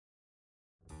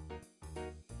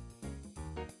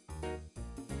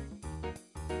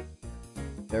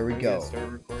There we I'm go. gonna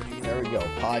start recording. There we go.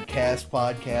 Podcast.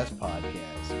 Podcast.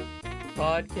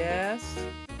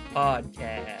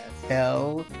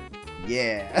 Hell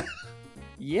yeah.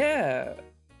 Yeah.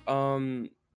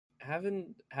 Haven't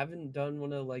done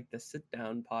one of like the sit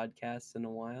down podcasts in a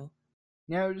while.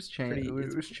 Yeah, we're just Pretty- we're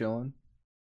just chilling.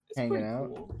 It's Hanging pretty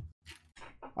out. cool.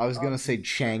 I was gonna say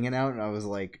changing out, and I was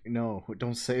like, no,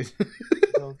 don't say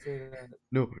Don't say that.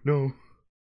 No.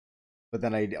 But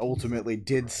then I ultimately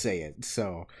did say it,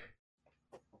 so.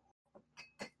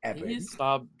 Can you Epic.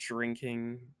 stop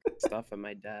drinking stuff at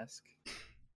my desk?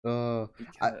 Uh,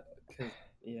 Because,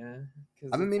 yeah.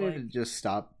 I've been it's meaning like, to just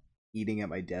stop eating at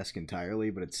my desk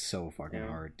entirely, but it's so fucking Yeah.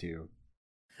 hard too.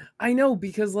 I know,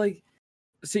 because like,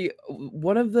 see,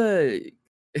 one of the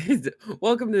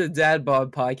welcome to the Dad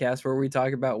Bod podcast, where we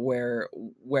talk about where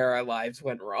our lives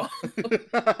went wrong.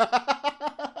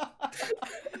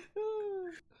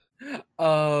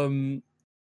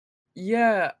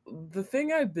 Yeah, the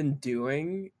thing I've been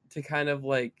doing to kind of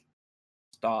like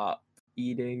stop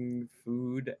eating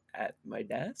food at my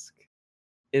desk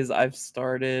is I've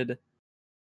started,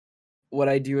 what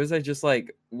I do is I just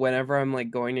like, whenever I'm like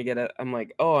going to get it, I'm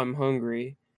like, oh, I'm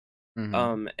hungry.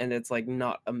 Mhm. And it's like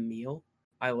not a meal.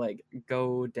 I like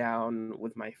go down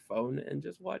with my phone and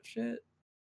just watch it.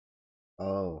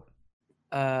 Oh.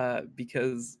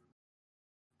 Because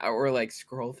or like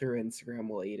scroll through Instagram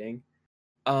while eating.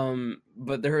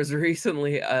 But there was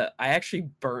recently I actually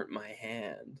burnt my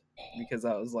hand because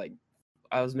I was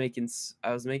making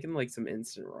like some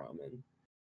instant ramen,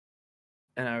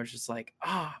 and I was just like,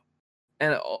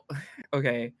 and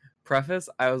okay, preface,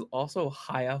 I was also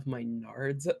high off my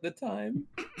nards at the time.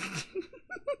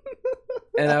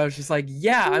 And I was just like,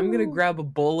 yeah, I'm gonna grab a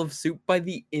bowl of soup by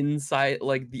the inside,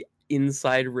 like the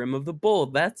inside rim of the bowl.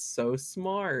 That's so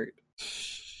smart.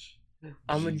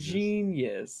 I'm a Jesus.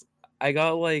 genius. I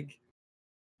got like,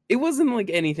 it wasn't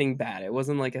like anything bad. It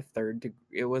wasn't like a third degree.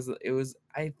 It was.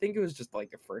 I think it was just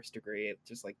like a first degree. It's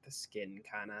just like the skin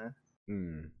kind of.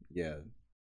 Yeah.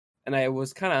 And I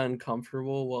was kind of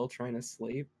uncomfortable while trying to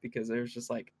sleep because it was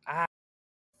just like,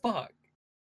 fuck,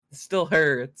 it still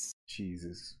hurts.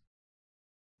 Jesus.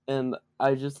 And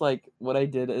I just like, what I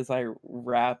did is I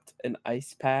wrapped an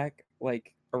ice pack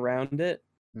like around it.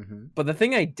 Mm-hmm. But the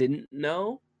thing I didn't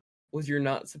know was you're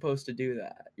not supposed to do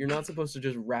that. You're not supposed to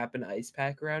just wrap an ice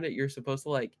pack around it. You're supposed to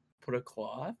like put a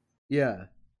cloth. Yeah.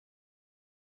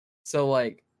 So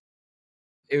like,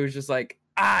 it was just like,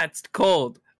 it's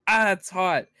cold. It's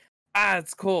hot.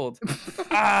 It's cold.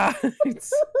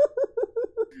 It's...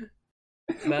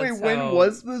 Wait, when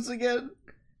was this again?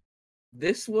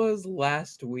 This was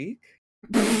last week,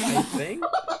 I think.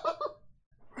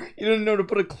 You didn't know to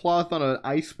put a cloth on an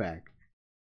ice pack.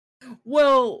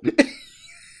 Well,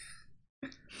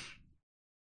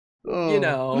 Oh. you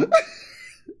know,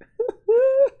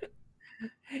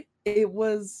 it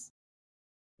was,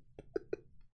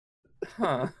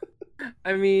 I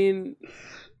mean,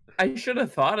 I should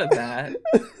have thought of that.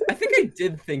 I think I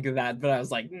did think of that, but I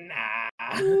was like, nah,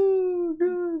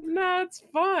 it's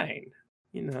fine,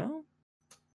 you know?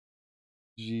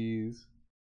 Jeez.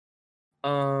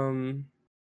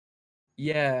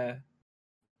 Yeah.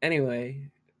 Anyway,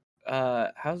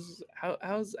 how's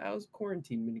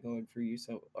quarantine been going for you?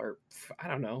 So, or I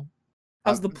don't know.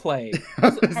 How's the plague?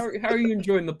 How are you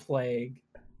enjoying the plague?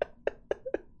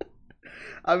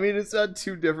 I mean, it's not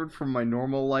too different from my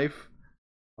normal life.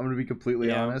 I'm gonna be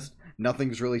completely honest.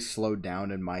 Nothing's really slowed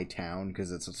down in my town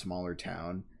because it's a smaller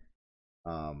town.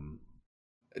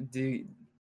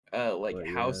 Like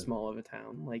how small of a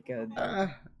town? Like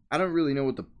I don't really know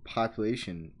what the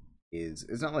population is.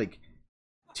 It's not like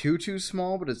too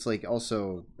small, but it's like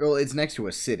also, well, it's next to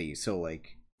a city, so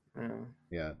like,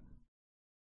 yeah.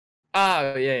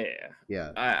 Oh yeah.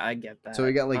 I get that. So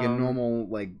we got like a normal,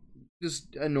 like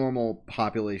just a normal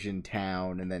population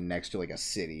town, and then next to like a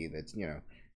city that's, you know,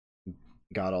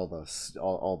 got all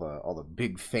the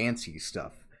big fancy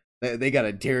stuff. They got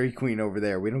a Dairy Queen over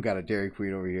there. We don't got a Dairy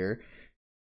Queen over here.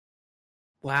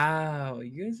 Wow,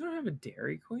 you guys don't have a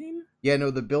Dairy Queen? Yeah, no,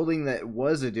 the building that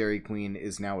was a Dairy Queen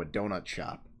is now a donut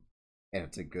shop. And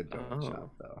it's a good donut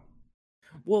shop, though.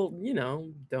 Well, you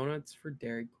know, donuts for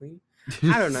Dairy Queen.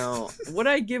 I don't know. Would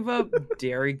I give up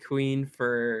Dairy Queen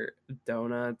for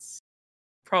donuts?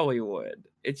 Probably would.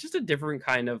 It's just a different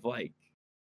kind of like,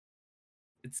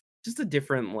 it's just a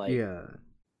different like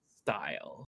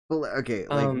style. Well, okay,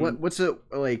 like what's it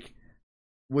like?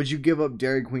 Would you give up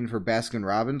Dairy Queen for Baskin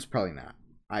Robbins? Probably not.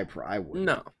 I would.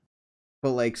 No.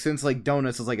 But like, since like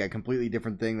donuts is like a completely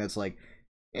different thing, that's like,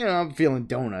 you know, I'm feeling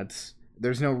donuts.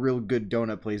 There's no real good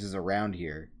donut places around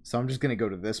here, so I'm just gonna go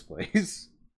to this place.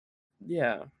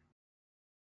 Yeah.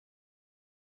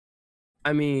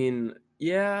 I mean,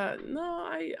 yeah, no,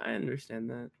 I understand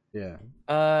that. Yeah.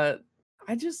 Uh,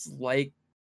 I just like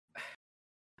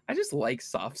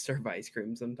soft serve ice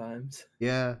cream sometimes.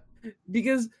 Yeah.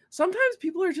 Because sometimes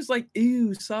people are just like,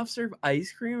 ew, soft serve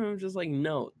ice cream. I'm just like,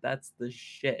 no, that's the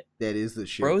shit. That is the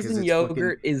shit, because Frozen it's fucking,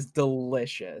 yogurt is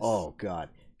delicious. oh god,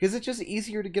 because it's just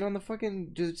easier to get on the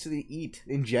fucking, just to eat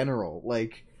in general.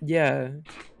 Like, Yeah.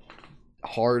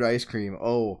 hard ice cream,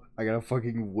 oh, I gotta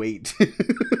fucking wait.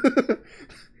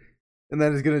 And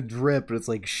then it's gonna drip, and it's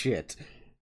like, shit.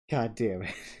 God damn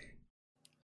it.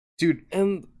 Dude,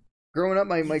 And growing up,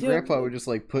 my yeah, grandpa would just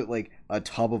like put like a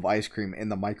tub of ice cream in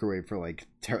the microwave for like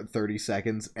 30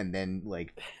 seconds, and then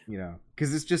like,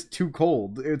 because it's just too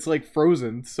cold. It's like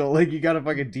frozen, so like you gotta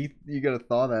fucking you gotta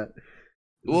thaw that.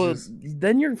 It's well, just,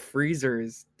 then your freezer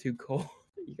is too cold.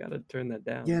 You gotta turn that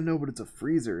yeah, down. no, but it's a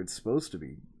freezer. It's supposed to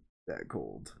be that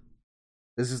cold.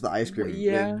 This is the ice Well, cream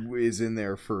yeah. that is in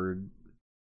there for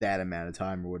that amount of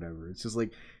time or whatever. It's just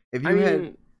like, if I you had,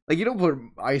 mean, like, you don't put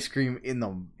ice cream in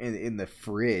the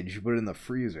fridge, but in the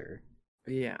freezer.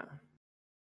 yeah.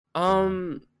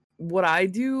 So, What I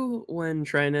do when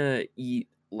trying to eat,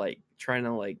 like trying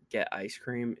to like get ice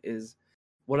cream is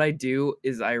what I do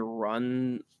is I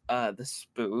run the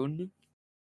spoon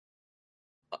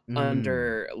mm,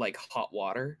 under like hot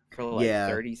water for like yeah,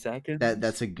 30 that's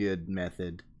seconds. a good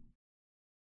method.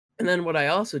 And then what I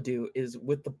also do is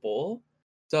with the bowl.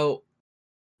 So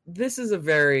this is a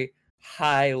very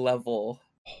high level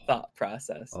thought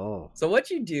process. Oh, So what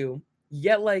you do, you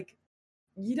get like,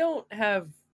 you don't have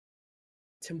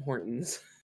Tim Hortons.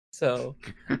 So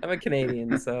I'm a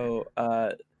Canadian, so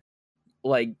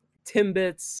like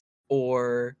Timbits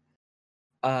or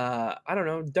I don't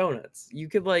know, donuts. You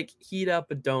could like heat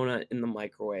up a donut in the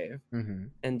microwave mm-hmm,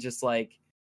 and just like,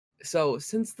 so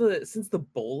since the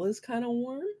bowl is kind of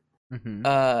warm,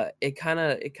 mm-hmm, it kind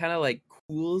of like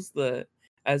cools the,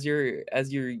 as you're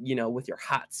with your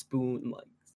hot spoon,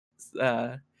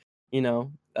 like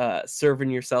serving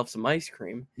yourself some ice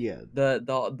cream. yeah,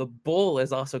 The bowl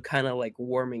is also kind of like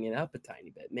warming it up a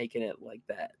tiny bit, making it like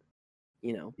that,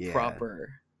 yeah. proper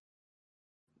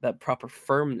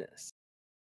firmness.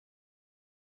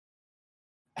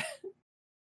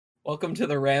 Welcome to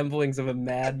the ramblings of a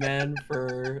madman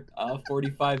for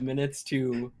 45 minutes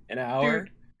to an Dude, hour.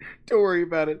 don't worry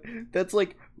about it. That's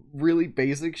like really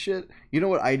basic shit. You know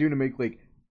what I do to make, like,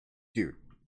 dude,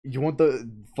 you want the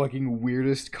fucking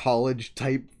weirdest college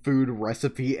type food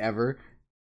recipe ever?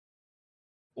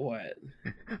 What?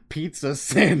 Pizza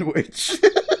sandwich.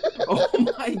 Oh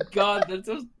my god, that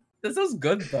sounds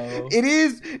good though. It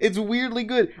is. It's weirdly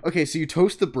good. Okay, so you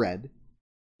toast the bread.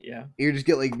 Yeah. You just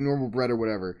get like normal bread or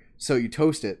whatever. So you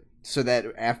toast it so that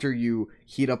after you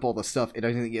heat up all the stuff, it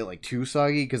doesn't get like too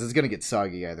soggy, because it's gonna get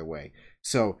soggy either way.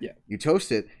 So Yeah. you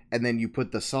toast it, and then you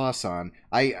put the sauce on.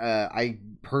 I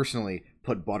personally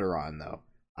put butter on, though.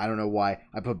 I don't know why.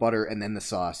 I put butter and then the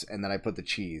sauce, and then I put the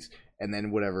cheese, and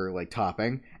then whatever like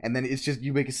topping, and then it's just,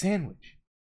 you make a sandwich.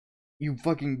 You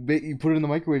put it in the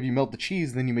microwave, you melt the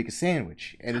cheese, and then you make a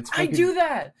sandwich, and it's I fucking, do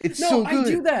that. it's No, so I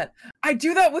do good. that. I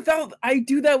do that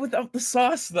without the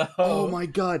sauce Oh though. my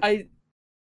god. I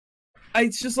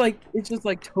it's just like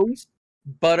toast,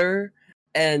 butter,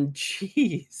 and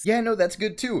cheese. Yeah, no, that's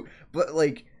good too. But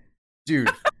like,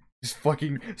 dude, just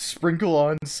fucking sprinkle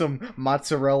on some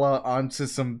mozzarella onto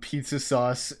some pizza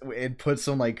sauce and put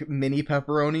some like mini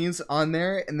pepperonis on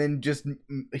there, and then just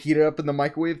heat it up in the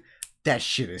microwave. That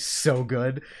shit is so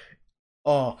good.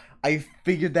 Oh, I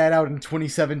figured that out in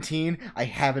 2017. I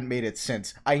haven't made it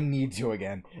since. I need to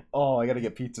again. Oh, I gotta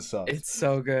get pizza sauce. It's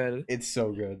so good. It's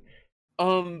so good.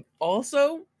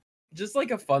 Also, just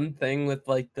like a fun thing with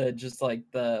like the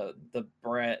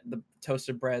bread, the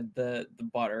toasted bread, the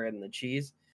butter and the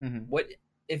cheese. Hmm. What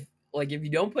if you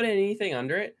don't put anything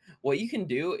under it, what you can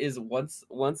do is once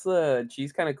the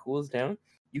cheese kind of cools down,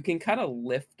 you can kind of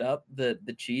lift up the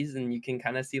cheese and you can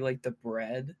kind of see like the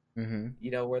bread, Hmm.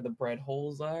 where the bread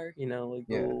holes are, like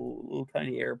the Yeah. little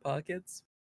tiny air pockets.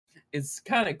 It's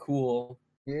kind of cool.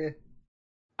 Yeah.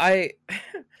 I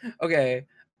okay,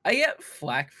 I get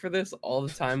flack for this all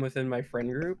the time within my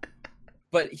friend group,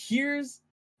 but here's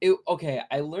it. Okay,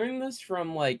 I learned this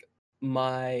from like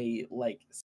my like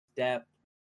step,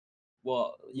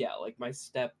 well, yeah, like my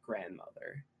step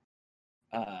grandmother.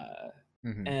 Uh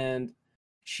Hmm. and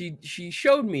she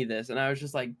showed me this and I was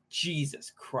just like,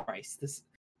 Jesus Christ, this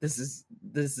is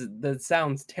that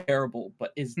sounds terrible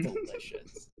but is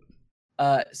delicious.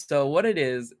 So what it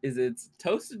is it's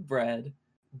toasted bread,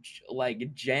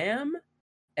 like jam,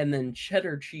 and then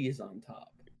cheddar cheese on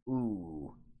top.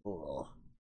 Ooh. Oh.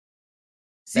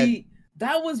 That. See,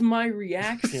 That was my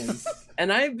reaction.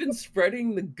 And I've been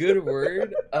spreading the good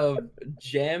word of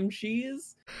jam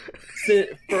cheese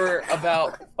for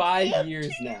about 5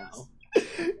 years now.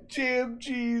 Jam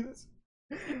cheese.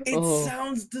 It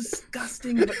sounds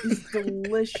disgusting, but it's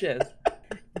delicious.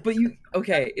 But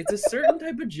it's a certain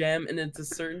type of jam and it's a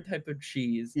certain type of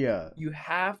cheese. Yeah. You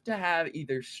have to have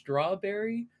either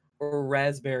strawberry or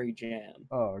raspberry jam.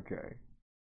 Oh, okay.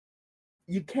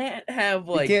 You can't have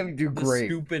like you can't do the grape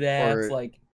stupid ass or...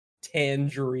 like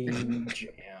tangerine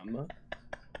jam.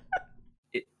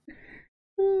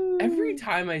 Every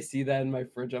time I see that in my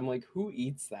fridge, I'm like, who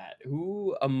eats that?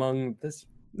 Who among this?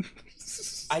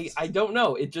 I don't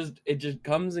know. It just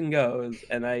comes and goes,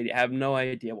 and I have no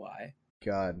idea why.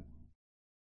 God.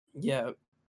 Yeah,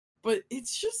 but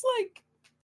it's just like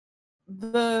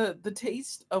the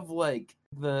taste of like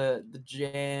the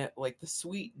jam, like the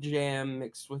sweet jam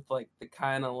mixed with like the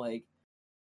kind of like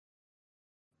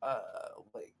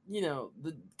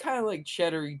the kind of like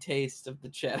cheddary taste of the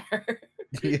cheddar.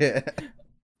 Yeah.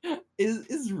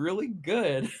 is really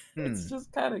good. It's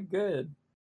just kind of good.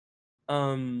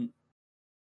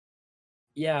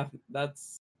 Yeah,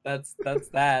 that's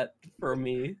that for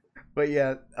me. But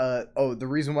yeah, the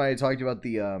reason why I talked about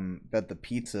the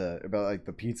pizza, about like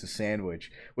the pizza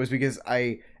sandwich, was because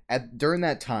during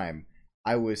that time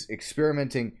I was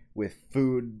experimenting with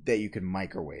food that you could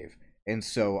microwave. And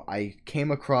so I came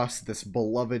across this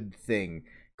beloved thing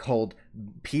called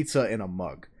pizza in a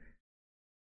mug.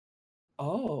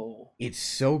 Oh. It's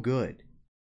so good.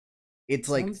 It's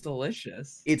like sounds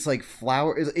delicious. It's like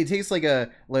flour. It tastes like a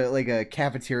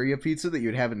cafeteria pizza that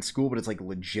you'd have in school, but it's like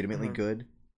legitimately good.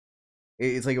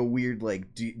 It's like a weird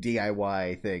like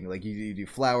DIY thing. Like you do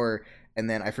flour, and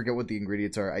then I forget what the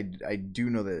ingredients are. I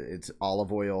do know that it's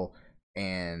olive oil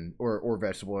and or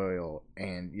vegetable oil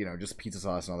and just pizza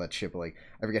sauce and all that shit. But like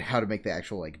I forget how to make the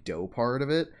actual like dough part of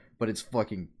it. But it's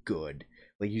fucking good.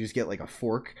 Like you just get like a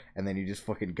fork and then you just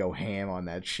fucking go ham on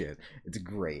that shit. It's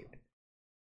great.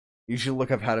 You should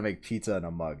look up how to make pizza in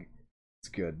a mug. It's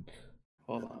good.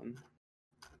 Hold on.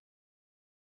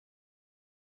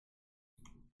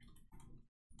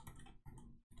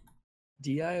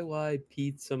 DIY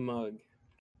pizza mug.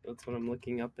 That's what I'm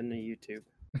looking up into YouTube.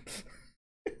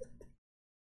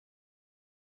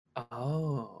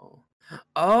 Oh.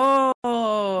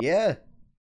 Yeah.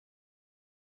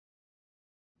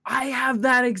 I have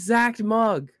that exact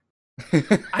mug.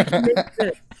 I can make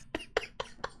this.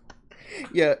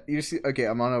 Yeah, you see. Okay,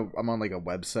 I'm on like a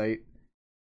website.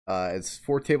 It's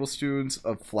 4 tablespoons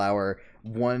of flour,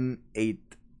 1/8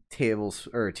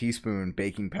 teaspoon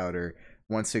baking powder,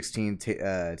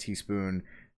 1/16 teaspoon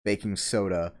baking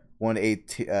soda,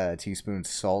 1/8 teaspoon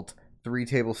salt, 3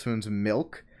 tablespoons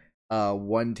milk,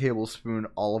 1 tablespoon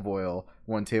olive oil,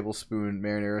 1 tablespoon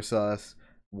marinara sauce,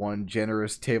 1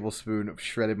 generous tablespoon of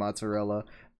shredded mozzarella,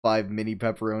 5 mini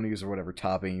pepperonis or whatever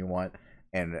topping you want,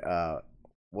 and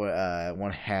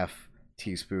 1/2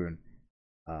 teaspoon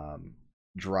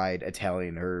dried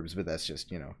Italian herbs, but that's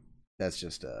just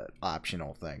a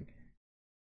optional thing.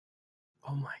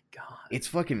 Oh my god. It's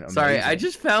fucking amazing. Sorry, I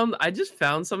just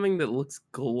found something that looks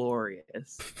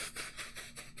glorious.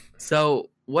 So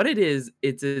what it is,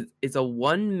 it's a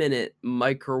 1-minute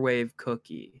microwave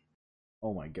cookie.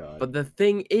 Oh my god. But the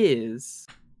thing is,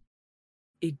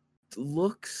 it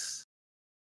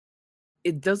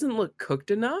doesn't look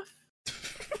cooked enough.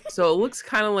 So it looks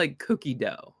kind of like cookie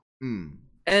dough.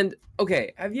 And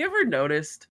okay, have you ever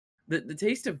noticed that the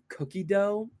taste of cookie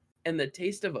dough and the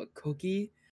taste of a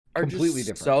cookie are completely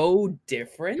different? So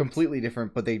different. Completely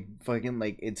different, but they fucking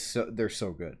they're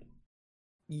so good.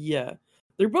 Yeah.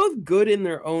 They're both good in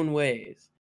their own ways.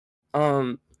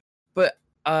 But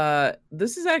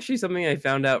this is actually something I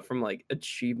found out from like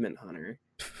Achievement Hunter.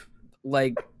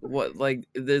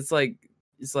 It's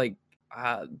like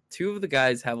 2 of the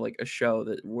guys have like a show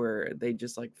where they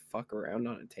just like fuck around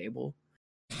on a table.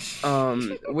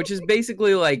 Which is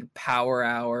basically like Power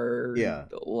Hour. Yeah.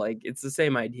 Like it's the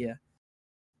same idea.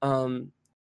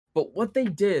 But what they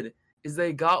did is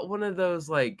they got one of those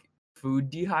like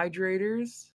food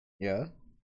dehydrators. Yeah.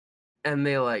 And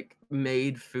they like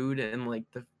made food and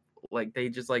they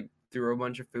just like threw a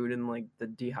bunch of food in like the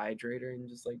dehydrator and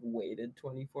just like waited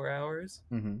 24 hours.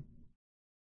 Mm-hmm.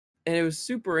 And it was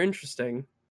super interesting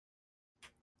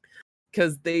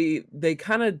because they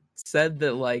kind of said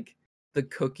that like the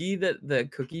cookie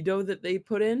dough that they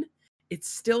put in, it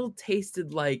still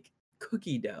tasted like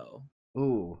cookie dough.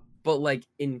 Ooh. But like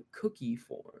in cookie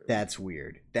form. That's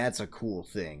weird. That's a cool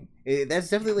thing. That's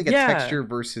definitely like a texture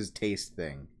versus taste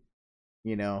thing.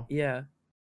 Yeah.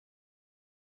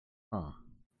 Huh.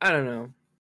 I don't know.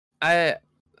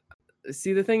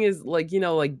 see, the thing is, like,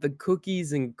 like the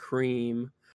cookies and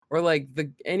cream, or like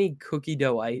any cookie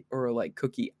dough or like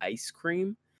cookie ice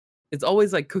cream, it's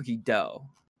always like cookie dough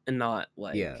and not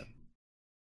like Yeah.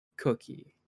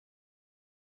 cookie.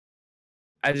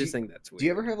 I Do just you, think that's do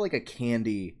you ever weird. have like a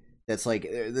candy that's like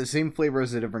the same flavor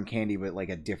as a different candy, but like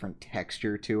a different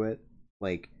texture to it?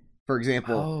 Like, for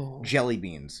example, Oh, jelly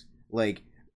beans. Like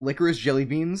licorice jelly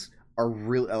beans are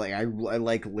really like I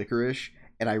like licorice,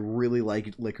 and I really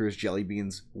like licorice jelly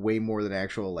beans way more than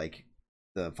actual like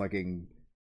the fucking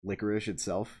licorice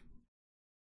itself.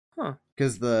 huh.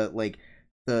 Because the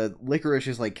licorice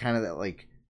is like kind of that like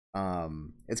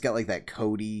it's got like that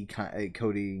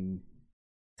coating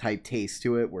type taste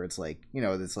to it, where it's like,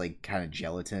 this like kind of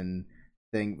gelatin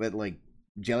thing, but like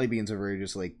jelly beans are very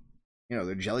just like,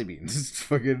 they're jelly beans.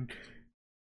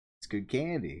 It's good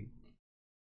candy.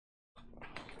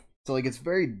 So like it's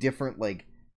very different like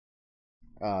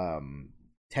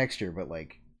texture, but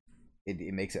like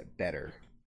it makes it better.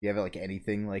 You have like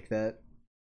anything like that?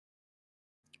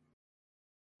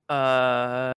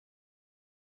 Uh,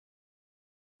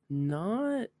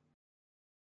 not,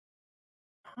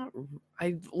 not,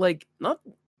 I like not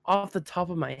off the top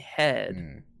of my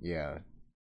head, Yeah.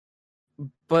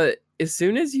 but as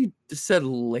soon as you said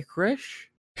licorice,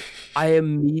 I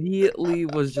immediately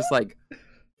was just like,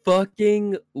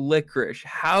 fucking licorice.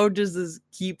 How does this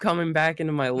keep coming back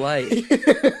into my life?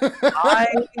 I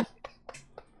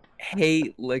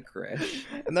hate licorice.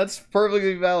 And that's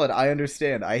perfectly valid. I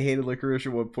understand. I hated licorice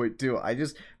at one point too. I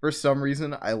just, for some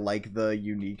reason, I like the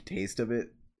unique taste of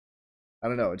it. I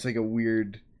don't know. It's like a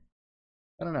weird.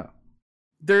 I don't know.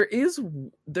 There is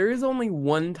only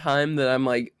one time that I'm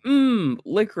like,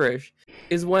 licorice,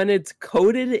 is when it's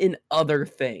coated in other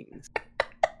things.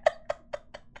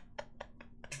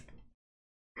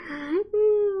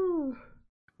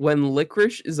 When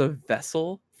licorice is a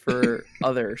vessel for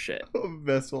other shit. A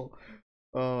vessel.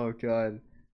 Oh god.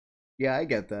 Yeah, I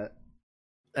get that.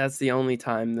 That's the only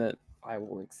time that I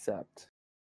will accept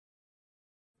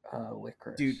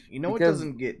licorice. Dude, you know what Because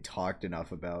doesn't get talked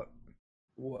enough about?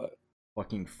 what?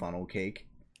 Fucking funnel cake.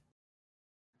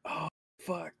 Oh,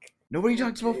 fuck. Nobody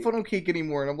talks about funnel cake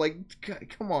anymore, and I'm like,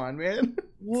 come on, man.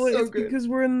 Well, So it's good. because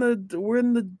we're in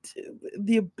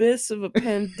the abyss of a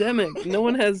pandemic. No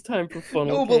one has time for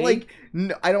funnel No, cake. but like,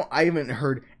 no, I haven't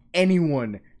heard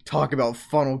anyone talk about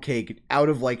funnel cake out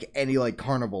of like any like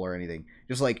carnival or anything.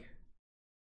 Just like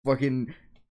fucking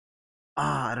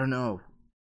I don't know.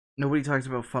 Nobody talks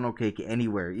about funnel cake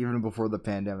anywhere, even before the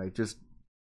pandemic. Just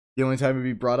the only time it'd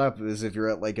be brought up is if you're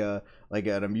at like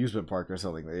an amusement park or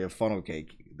something. They have funnel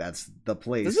cake. That's the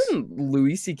place. Doesn't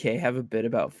Louis C.K. have a bit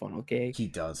about funnel cake? He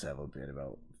does have a bit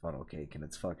about funnel cake, and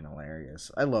it's fucking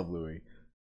hilarious. I love Louis.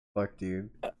 Fuck, dude.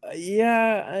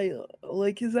 Yeah, I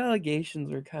like his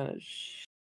allegations are kind of.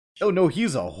 Oh no,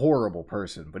 he's a horrible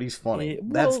person, but he's funny.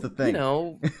 That's the thing.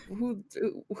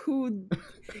 Who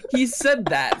he said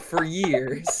that for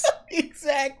years.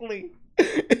 Exactly.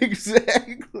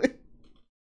 Exactly.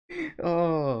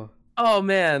 Oh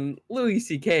man, Louis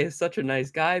C.K. is such a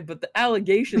nice guy, but the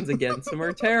allegations against him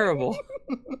are terrible.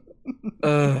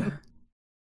 Ugh.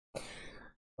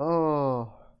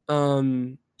 Oh.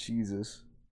 Jesus.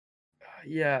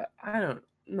 Yeah, I don't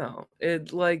know.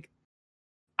 It like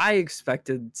I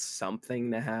expected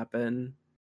something to happen.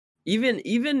 Even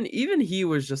he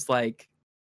was just like,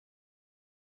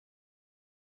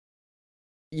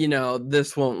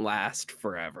 this won't last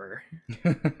forever.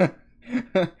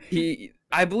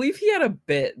 I believe he had a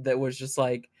bit that was just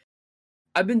like,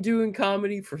 I've been doing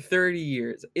comedy for 30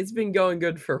 years. It's been going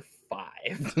good for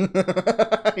 5.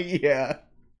 Yeah.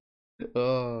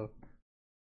 Oh.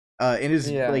 In his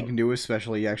like newest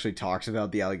special, he actually talks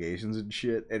about the allegations and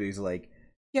shit, and he's like,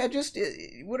 "Yeah, just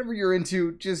whatever you're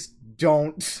into, just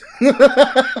don't.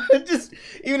 Just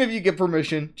even if you get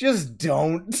permission, just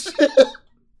don't."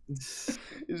 It's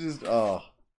just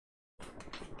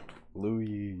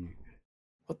Louis.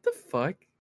 What the fuck?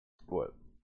 What?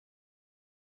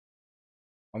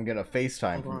 I'm gonna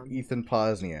FaceTime from Ethan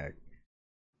Posniak.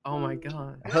 Oh my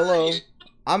god. Hello.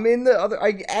 I'm in the other.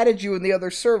 I added you in the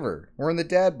other server. We're in the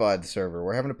Dad Bod server.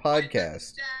 We're having a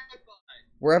podcast.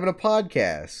 We're having a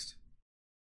podcast.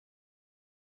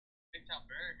 Big Top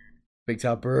Burger. Big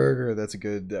Top Burger.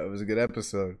 That was a good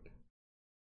episode.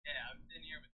 Yeah, I'm in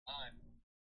here with time.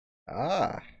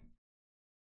 Ah.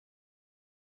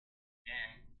 Yeah.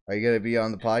 Are you gonna be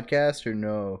on the podcast or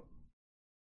no?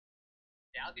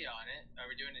 Yeah, I'll be on it. Are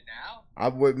we doing it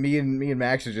now? Me and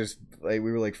Max are just like,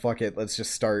 we were like, fuck it, let's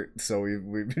just start. So we've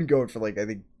been going for like, I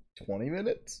think 20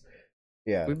 minutes.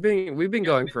 Yeah. We've been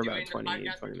going for about 20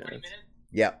 minutes.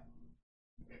 Yeah.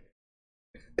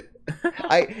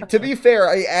 To be fair,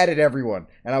 I added everyone,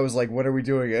 and I was like, "When are we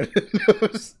doing it?" Nobody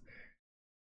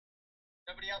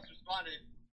else responded.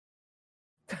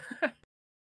 Yeah,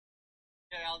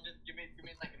 I'll just give me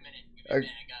like a minute. Give me a minute.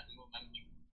 I got to move.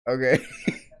 Okay.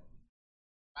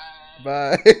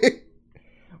 Bye.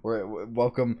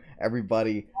 Welcome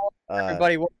everybody.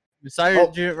 Everybody, welcome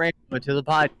Sergeant Rainbow to the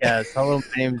podcast. Hello, my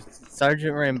name's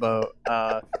Sergeant Rainbow.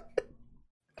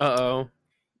 Uh-oh.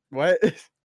 What?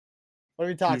 What are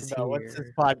we talking He's about? What's this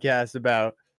here. podcast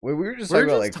about? We were just We're talking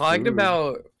about just like talking food.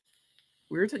 about.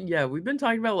 We've been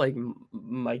talking about like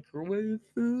microwave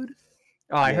food.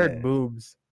 Oh, I Yeah. heard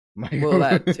boobs. Well,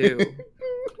 that too.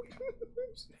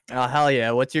 Oh, hell yeah.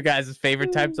 What's your guys'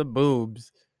 favorite types of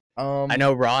boobs? I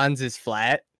know Ron's is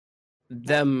flat.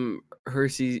 Them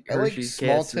Hershey's I like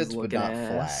small Kisses tits, but looking not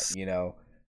ass. flat. You know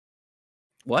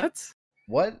What?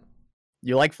 what?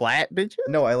 You like flat, bitches?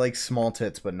 No, I like small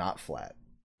tits, but not flat.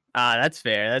 That's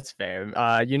fair. That's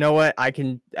fair. You know what? I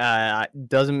can.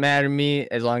 Doesn't matter to me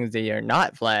as long as they are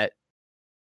not flat.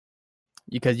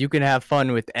 Because you can have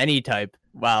fun with any type.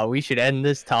 Wow, we should end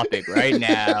this topic right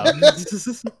now.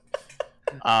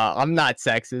 I'm not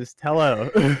sexist. Hello.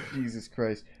 Jesus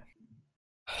Christ.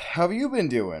 How have you been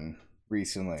doing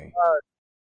recently?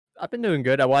 I've been doing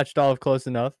good. I watched all of Close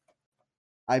Enough.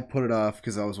 I put it off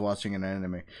because I was watching an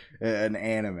anime.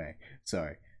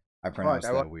 Sorry, I pronounced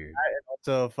that weird.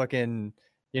 Also, fucking,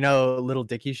 Little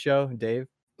Dicky's show, Dave.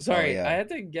 Sorry, yeah. I had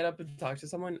to get up and talk to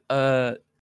someone.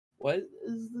 What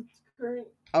is the current?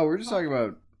 Oh, we're just talking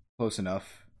about Close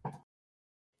Enough.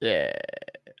 Yeah.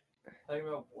 Talking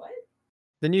about what?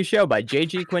 The new show by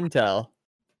J.G. Quintel,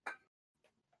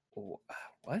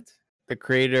 What? the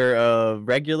creator of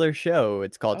Regular Show.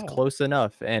 It's called Oh. Close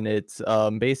Enough, and it's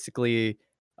basically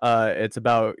it's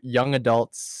about young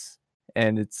adults,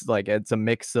 and it's a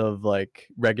mix of like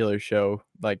Regular Show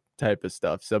like type of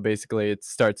stuff. So basically it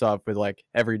starts off with like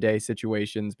everyday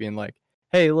situations, being like,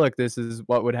 hey, look, this is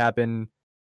what would happen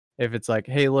if it's like,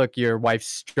 hey, look, your wife's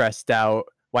stressed out,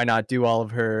 why not do all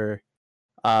of her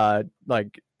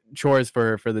like chores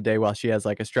for the day while she has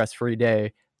like a stress-free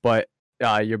day, but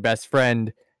your best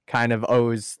friend kind of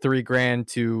owes $3,000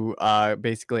 to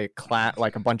basically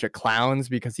a bunch of clowns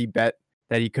because he bet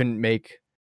that he couldn't make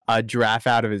a giraffe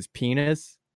out of his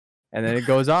penis, and then it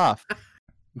goes off.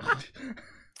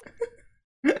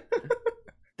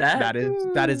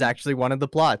 That is actually one of the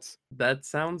plots. That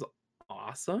sounds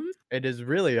awesome. It is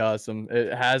really awesome.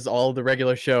 It has all the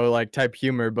Regular Show like type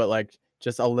humor, but like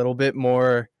just a little bit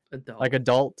more like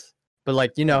adult. But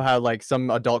like, you know how like some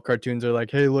adult cartoons are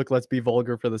like, hey, look, let's be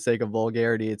vulgar for the sake of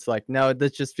vulgarity. It's like, no,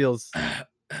 this just feels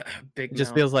Big it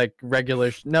just Mouth. feels like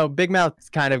regular. No, Big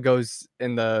Mouth kind of goes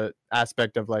in the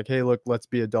aspect of like, hey, look, let's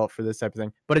be adult for this type of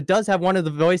thing. But it does have one of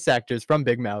the voice actors from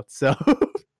Big Mouth. So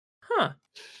Huh.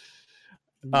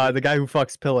 the guy who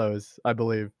fucks pillows, I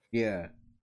believe. Yeah.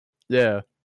 Yeah.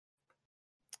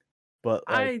 But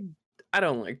like, I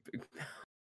don't like Big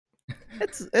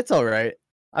it's all right.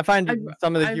 I find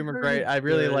some of the I've humor heard great. it's I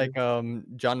really good. like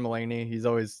John Mulaney. He's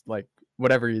always like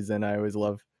whatever he's in, I always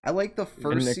love. I like the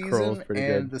first Nick Kroll's season, pretty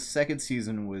and good. the second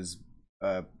season was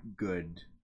good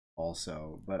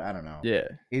also, but I don't know. Yeah.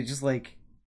 It just like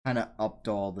kind of upped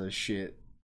all the shit.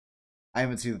 I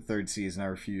haven't seen the third season. I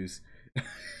refuse.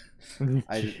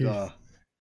 But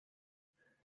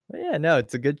yeah, no,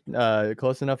 it's a good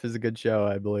Close Enough is a good show,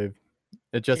 I believe.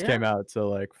 It just came out, so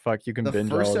like fuck, you can The binge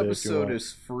first all of it if you episode want.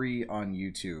 is free on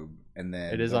YouTube, and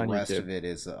then It is the on rest YouTube. of it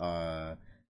is on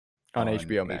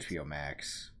HBO Max. HBO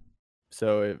Max.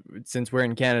 So since we're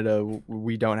in Canada,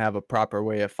 we don't have a proper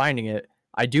way of finding it.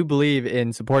 I do believe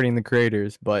in supporting the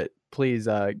creators, but please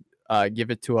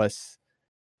give it to us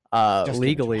Just give it to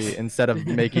legally us. instead of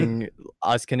making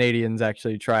us Canadians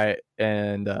actually try it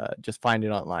and just find it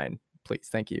online. Please,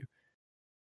 thank you.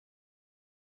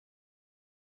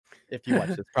 If you watch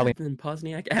this, probably then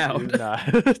Pozniak out.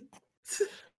 not.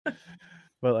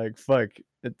 But like, fuck,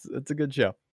 it's a good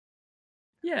show.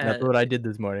 Yeah. That's what I did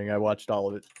this morning. I watched all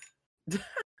of it.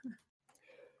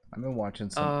 I've been watching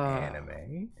some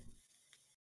anime.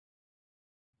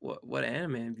 What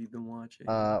anime have you been watching?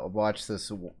 I've been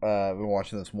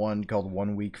watching this one called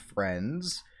 1 Week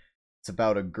Friends. It's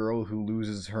about a girl who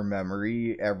loses her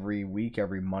memory every week.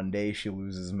 Every Monday she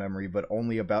loses memory, but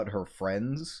only about her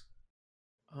friends.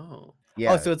 Oh.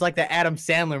 Yeah. Oh, so it's like the Adam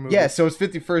Sandler movie. Yeah, so it's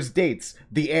 51st Dates,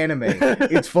 the anime.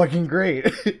 It's fucking great.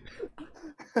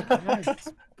 That's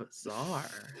bizarre.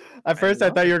 At first, I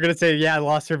thought you were gonna say, "Yeah, I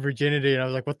lost her virginity," and I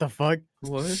was like, "What the fuck?"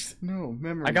 What? No,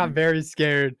 memory. I got very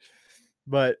scared.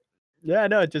 But yeah,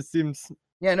 no, it just seems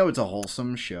Yeah, no, it's a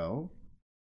wholesome show.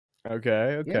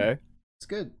 okay. Yeah. It's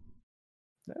good.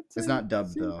 It's not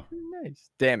dubbed though. Nice.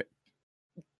 Damn it.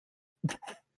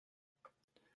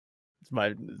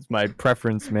 It's my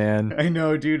preference, man. I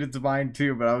know, dude. It's mine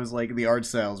too. But I was like, the art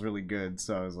style is really good,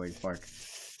 so I was like, fuck.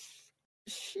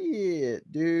 Shit,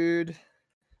 dude.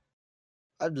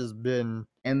 I've just been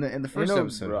And the first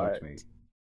episode hooked me.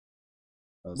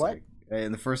 I was What? like,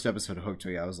 and the first episode hooked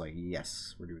me. I was like,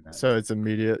 yes, we're doing that. So it's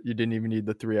immediate. You didn't even need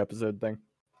the 3-episode thing.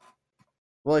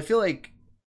 Well, I feel like,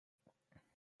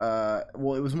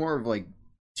 well, it was more of like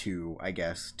 2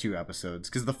 episodes,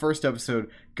 because the first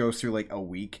episode goes through like a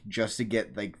week just to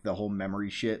get like the whole memory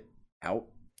shit out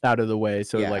Out of the way,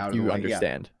 so Yeah, out like of the you way, yeah.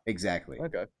 understand. exactly.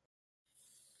 Okay.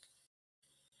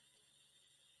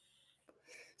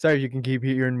 Sorry, you can keep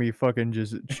hearing me fucking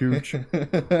just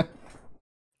chooch.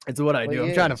 It's what I Well, do. I'm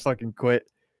yeah, trying to just- fucking quit.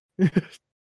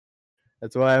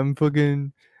 That's why I'm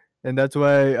fucking, and that's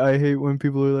why I hate when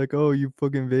people are like, "Oh, you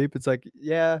fucking vape." It's like,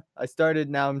 yeah, I started.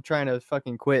 Now I'm trying to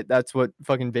fucking quit. That's what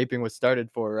fucking vaping was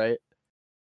started for, right?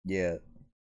 Yeah.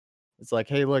 It's like,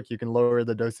 hey, look, you can lower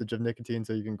the dosage of nicotine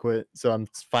so you can quit. So I'm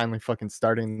finally fucking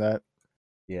starting that.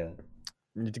 Yeah.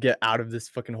 I need to get out of this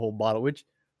fucking whole bottle. Which,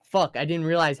 fuck, I didn't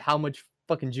realize how much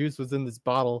fucking juice was in this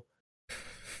bottle.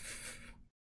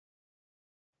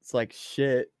 It's like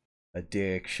shit.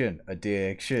 Addiction.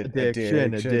 Addiction.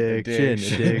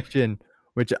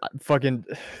 Which fucking,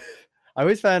 I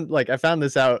always found, like, I found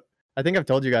this out. I think I've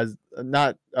told you guys,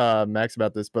 not Max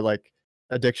about this, but like,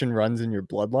 addiction runs in your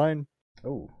bloodline.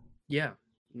 Oh. Yeah.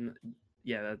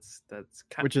 Yeah, that's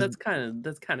kind Which is- that's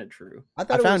kind of true. I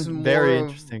thought I it was found more very of-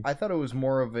 interesting. I thought it was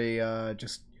more of a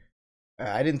just.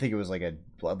 I didn't think it was like a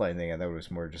bloodline thing. I thought it was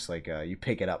more just like you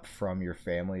pick it up from your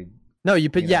family. No, you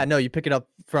pick. You Yeah, know? no, you pick it up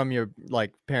from your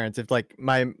like parents. If like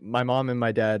my mom and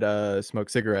my dad smoke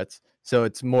cigarettes, so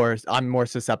it's more. I'm more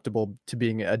susceptible to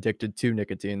being addicted to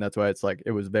nicotine. That's why it's like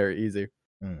it was very easy.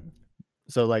 Mm.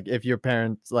 So like if your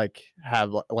parents like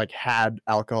have like had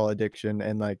alcohol addiction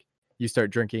and like you start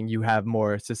drinking, you have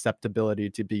more susceptibility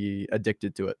to be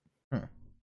addicted to it. Hmm.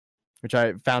 Which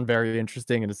I found very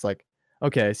interesting. And it's like,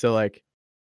 okay, so like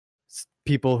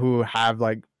people who have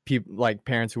like people like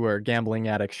parents who are gambling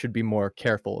addicts should be more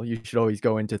careful. You should always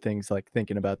go into things like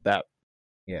thinking about that.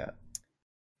 Yeah.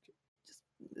 Just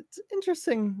it's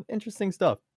interesting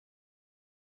stuff.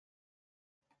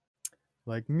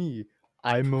 Like me,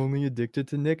 I'm only addicted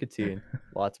to nicotine.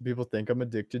 Lots of people think I'm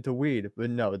addicted to weed, but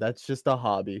no, that's just a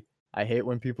hobby. I hate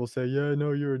when people say, "Yeah,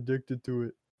 no, you're addicted to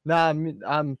it." Nah,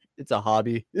 I'm it's a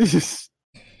hobby. It's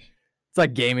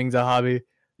like gaming's a hobby.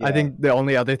 I Yeah. think the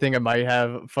only other thing I might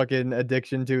have fucking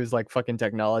addiction to is like fucking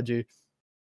technology.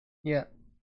 Yeah.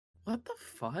 What the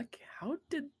fuck? How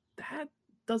did that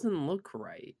doesn't look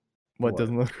right? What What?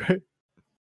 doesn't look right?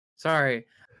 Sorry.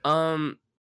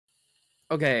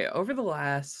 Okay, over the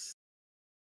last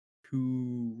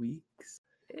 2 weeks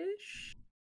ish,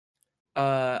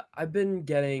 I've been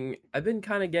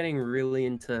kind of getting really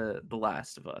into The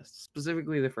Last of Us,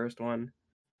 specifically the first one.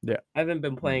 Yeah. I haven't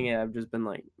been playing it. I've just been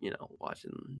like,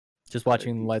 watching. Just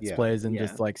watching Let's Yeah. Plays and Yeah.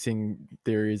 just like seeing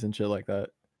theories and shit like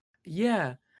that.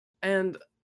 Yeah, and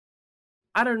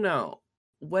I don't know,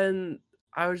 when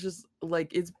I was just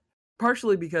like, it's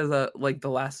partially because like The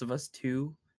Last of Us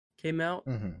 2 came out,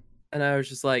 Mm-hmm. and I was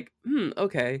just like,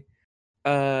 okay,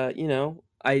 I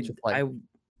Just, like,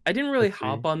 I didn't really history.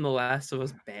 hop on The Last of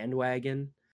Us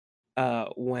bandwagon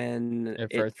when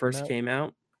It it first came first out? came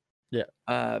out.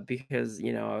 Yeah. Because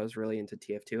I was really into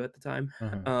TF2 at the time.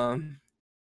 Mhm.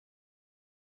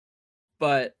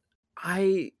 But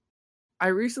I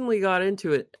recently got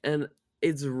into it, and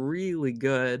it's really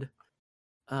good.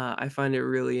 I find it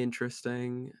really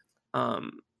interesting.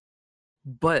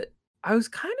 But I was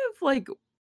kind of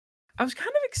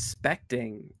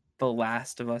expecting The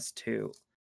Last of Us 2.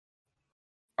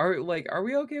 Are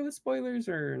we okay with spoilers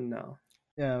or no?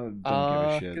 Yeah. Don't give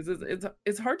a shit. Because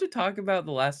it's hard to talk about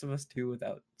The Last of Us 2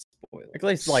 without spoilers. At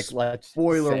least like let's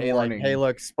Spoiler say, warning. Like, hey,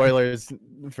 look, spoilers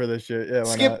for this shit. Yeah,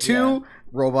 why Skip not? 2.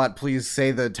 Robot, please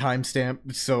say the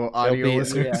timestamp so audio be-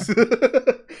 listeners.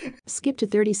 Skip to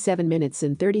 37 minutes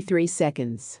and 33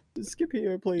 seconds. Skip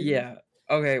here, please. Yeah.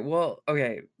 Okay. Well.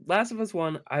 Okay. Last of Us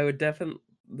 1. I would definitely.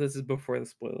 This is before the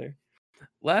spoiler.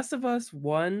 Last of Us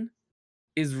 1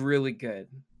 is really good.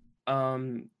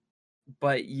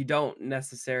 But you don't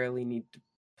necessarily need to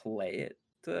play it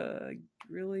to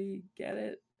really get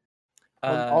it.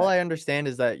 Well, all I understand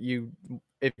is that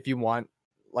if you want,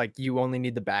 like, you only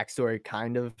need the backstory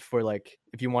kind of for like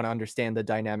if you want to understand the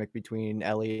dynamic between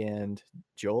Ellie and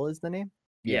Joel is the name.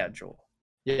 Yeah, Joel.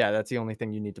 Yeah, that's the only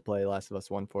thing you need to play Last of Us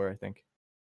 1 for, I think.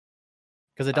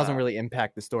 Because it doesn't really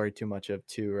impact the story too much of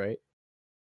 2, right?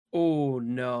 Oh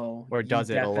no. Or does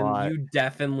it a lot? You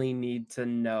definitely need to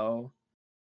know.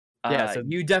 Yeah, so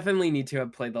You definitely need to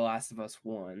have played The Last of Us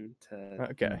 1 to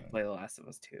okay. play The Last of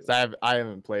Us 2. So I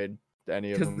haven't played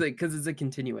any of them. Because it's a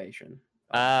continuation.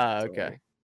 Ah, story. okay.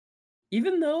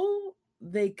 Even though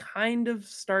they kind of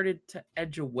started to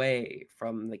edge away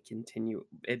from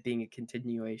it being a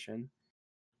continuation.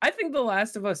 I think The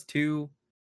Last of Us 2,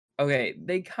 okay,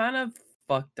 they kind of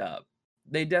fucked up.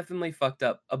 They definitely fucked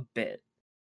up a bit.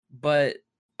 But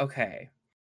okay.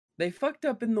 They fucked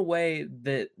up in the way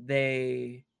that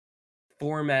they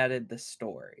formatted the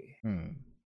story.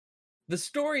 The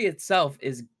story itself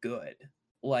is good.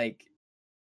 Like,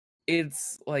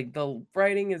 it's like the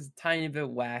writing is a tiny bit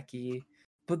wacky,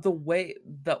 but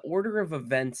the order of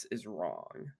events is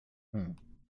wrong.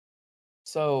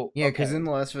 So yeah, because okay. in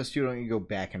The Last of Us 2, don't you go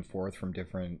back and forth from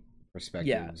different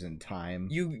perspectives in time?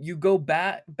 You go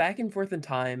back and forth in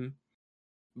time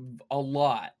a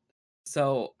lot.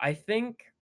 So I think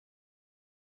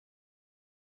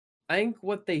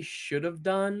what they should have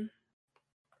done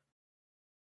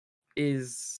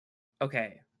is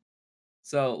okay.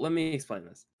 So let me explain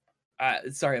this.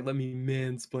 Sorry, let me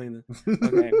mansplain this.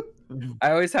 Okay.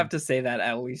 I always have to say that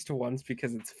at least once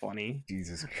because it's funny.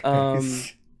 Jesus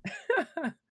Christ.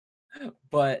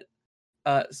 But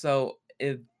so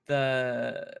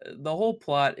the whole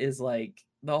plot is like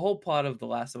the whole plot of The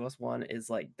Last of Us 1 is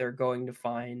like they're going to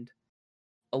find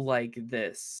like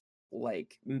this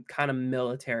like kind of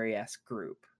military-esque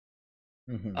group.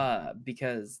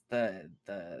 Because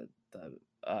the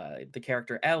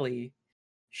character Ellie,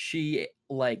 she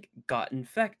like got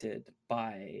infected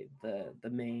by the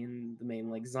main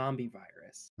like zombie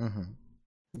virus.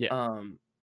 Yeah.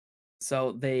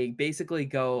 So they basically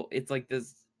go, it's like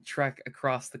this trek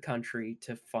across the country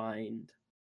to find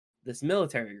this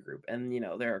military group, and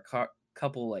there are a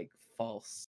couple like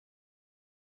false,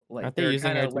 like Aren't they they're using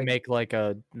kind her of to like make like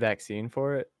a vaccine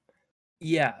for it?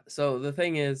 yeah. So the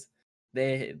thing is,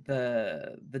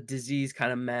 the disease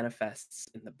kind of manifests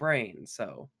in the brain.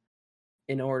 So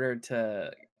in order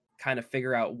to kind of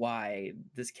figure out why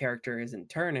this character isn't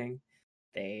turning,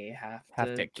 they have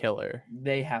to kill her.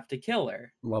 They have to kill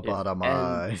her.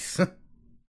 Lobotomize.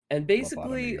 And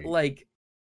basically, Lobotomy. like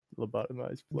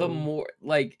Lobotomized. the more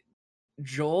like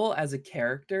Joel as a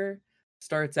character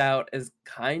starts out as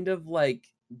kind of like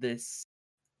this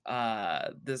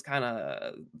kind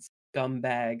of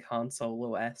scumbag Han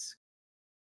Solo-esque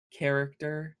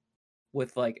character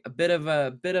with like a bit of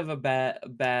a bad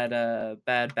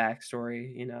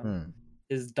backstory.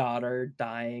 His daughter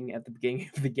dying at the beginning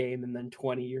of the game, and then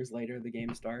 20 years later the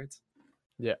game starts.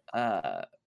 Yeah.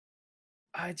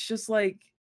 It's just like,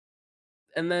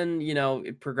 and then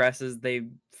it progresses, they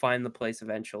find the place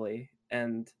eventually,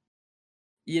 and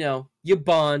you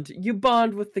bond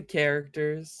with the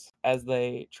characters as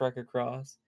they trek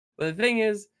across. But the thing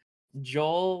is,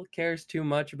 Joel cares too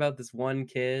much about this one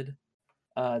kid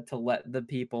to let the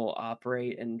people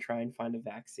operate and try and find a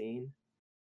vaccine.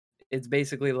 It's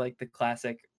basically like the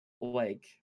classic, like,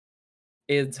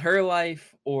 it's her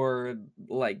life or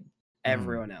like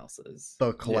everyone else's.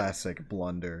 The classic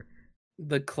blunder.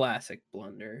 The classic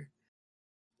blunder.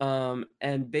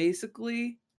 And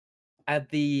basically at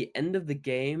the end of the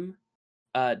game,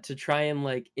 to try and,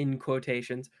 like, in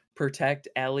quotations, protect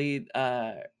Ellie,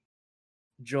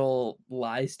 Joel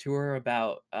lies to her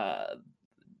about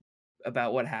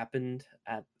what happened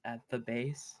at the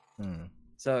base.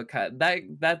 So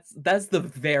that's the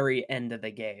very end of the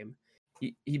game.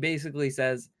 He basically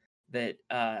says that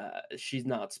she's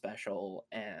not special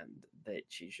and that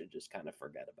she should just kind of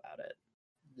forget about it.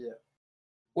 Yeah.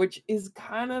 Which is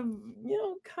kind of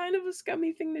a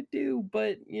scummy thing to do,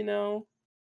 but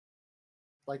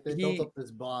like they built up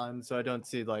this bond, so I don't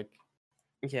see like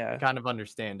yeah, kind of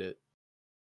understand it.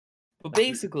 But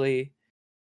basically,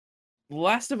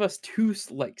 Last of Us 2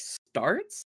 like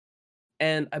starts,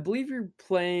 and I believe you're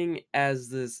playing as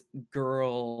this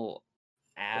girl,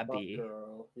 Abby.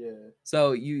 Girl, yeah.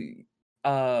 So you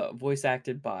voice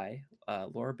acted by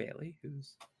Laura Bailey,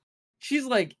 she's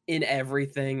like in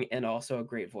everything and also a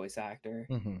great voice actor.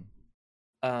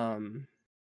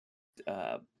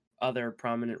 Other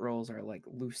prominent roles are like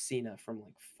Lucina from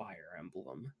like Fire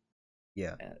Emblem,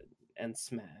 and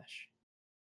Smash,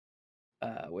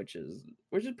 which is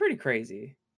pretty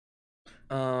crazy.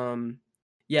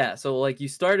 Yeah, so like you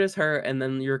start as her, and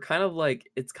then you're kind of like,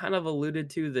 it's kind of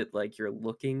alluded to that like you're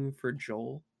looking for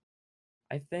Joel,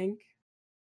 I think.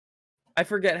 I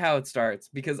forget how it starts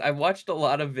because I watched a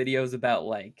lot of videos about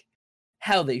like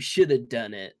how they should have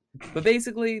done it. But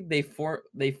basically they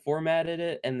formatted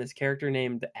it, and this character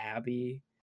named Abby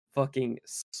fucking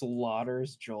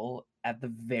slaughters Joel at the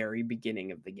very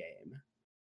beginning of the game.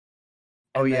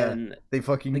 Oh And yeah, then they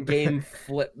fucking the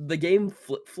game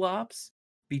flip-flops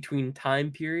between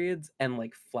time periods and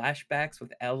like flashbacks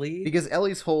with Ellie. because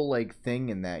Ellie's whole like thing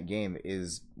in that game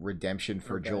is redemption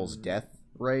for Joel's Revenge. death,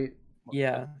 right?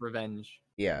 Yeah. Revenge.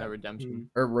 Yeah, Not redemption.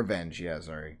 or revenge. Yeah,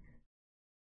 sorry.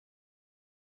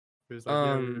 It was like,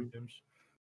 yeah, Um, redemption.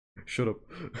 Shut up.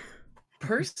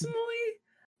 Personally,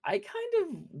 I kind of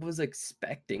was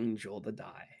expecting Joel to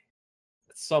die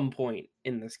at some point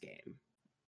in this game.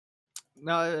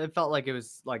 No, it felt like it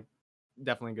was like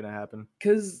definitely gonna happen.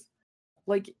 Cause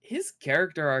like his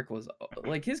character arc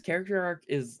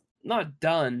is not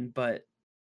done, but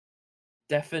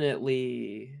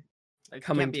definitely It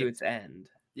coming can't be to its end.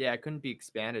 Yeah, it couldn't be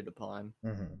expanded upon.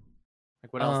 Mm-hmm.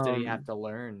 Like, what else did he have Um, to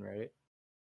learn, right?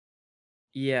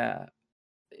 Yeah.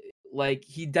 Like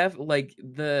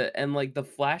the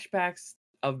flashbacks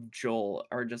of Joel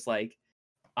are just like,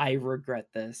 I regret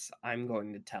this. I'm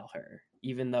going to tell her.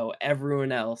 Even though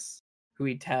everyone else who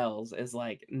he tells is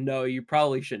like, no, you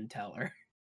probably shouldn't tell her.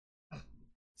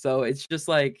 So it's just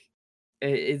like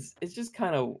it's just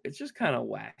kind of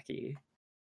wacky.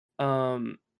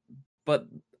 But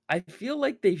I feel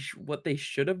like what they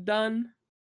should have done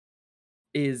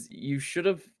is you should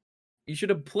have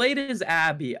played as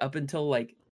Abby up until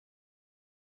like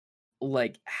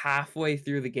halfway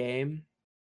through the game,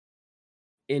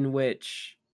 in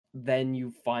which then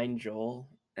you find Joel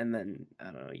and then I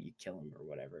don't know, you kill him or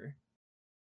whatever.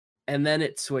 And then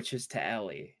it switches to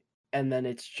Ellie, and then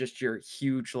it's just your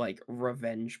huge like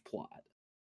revenge plot.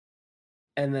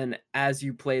 And then as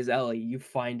you play as Ellie, you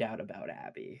find out about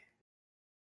Abby.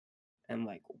 And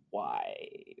like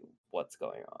what's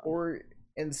going on? Or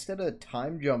instead of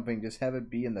time jumping, just have it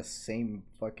be in the same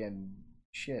fucking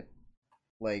shit.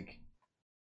 Like,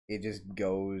 it just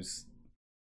goes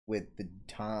with the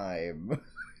time.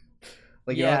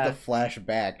 Like, you don't have to flash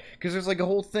back. Because there's like a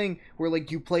whole thing where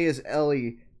like you play as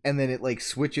Ellie and then it like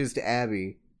switches to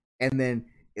Abby, and then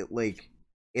it like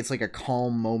it's like a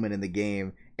calm moment in the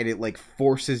game, and it like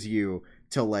forces you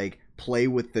to like play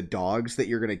with the dogs that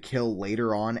you're gonna kill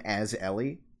later on as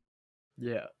Ellie.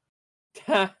 Yeah.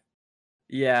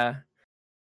 Yeah.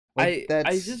 Like,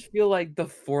 I just feel like the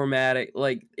formatting,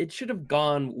 like it should have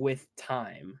gone with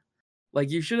time. Like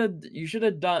you should have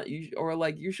done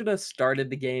you should have started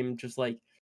the game just like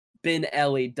been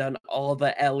Ellie, done all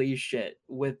the Ellie shit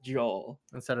with Joel,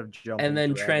 Instead of jumping. and then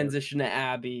throughout it. transition to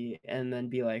Abby, and then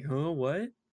be like, huh, what?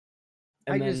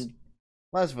 And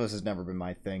Last of Us has never been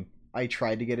my thing. I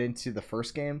tried to get into the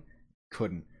first game,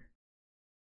 couldn't.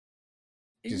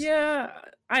 Yeah,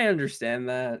 I understand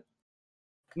that.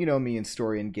 You know me in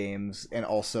story and games, and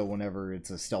also whenever it's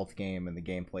a stealth game and the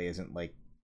gameplay isn't like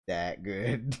that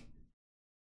good.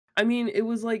 I mean, it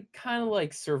was like kind of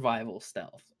like survival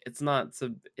stealth. It's not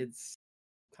so. It's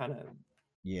kind of.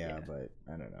 Yeah, but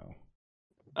I don't know.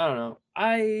 I don't know.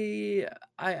 I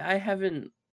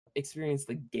haven't experienced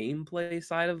the gameplay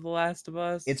side of The Last of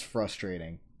Us. It's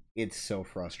frustrating. It's so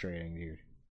frustrating, dude.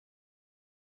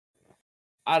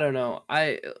 I don't know.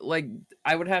 I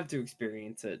would have to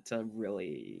experience it to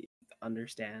really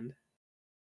understand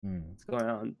what's going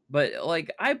on. But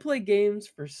like I play games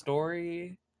for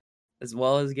story as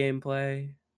well as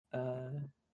gameplay.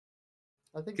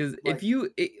 I think Because if you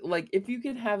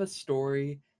could have a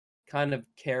story kind of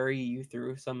carry you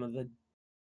through some of the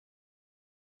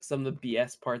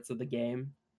BS parts of the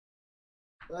game.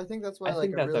 I think that's why I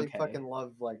think I that's really okay. fucking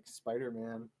love like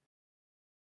Spider-Man.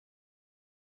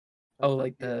 Oh,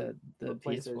 like the PS4.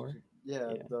 PlayStation.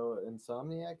 Yeah, Yeah. the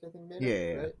Insomniac I think made Yeah,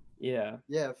 it, yeah. right? Yeah.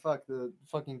 Yeah, fuck, the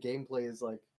fucking gameplay is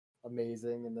like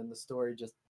amazing, and then the story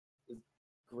just is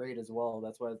great as well.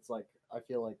 That's why it's like I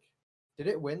feel like, did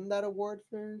it win that award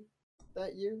for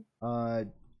that year?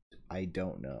 I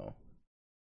don't know.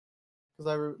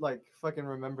 Because like fucking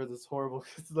remember this horrible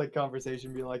like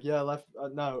conversation being like, yeah,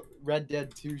 no, Red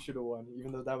Dead 2 should have won,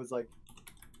 even though that was like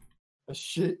a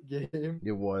shit game.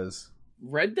 It was.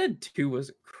 Red Dead 2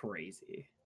 was crazy.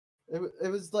 It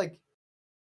was like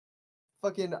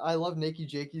fucking I love Nakey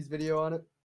Jakey's video on it.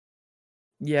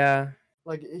 Yeah.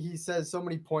 Like he says so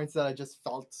many points that I just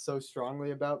felt so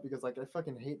strongly about, because like I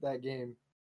fucking hate that game.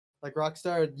 Like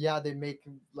Rockstar, yeah, they make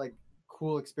like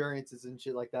cool experiences and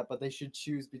shit like that, but they should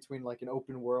choose between like an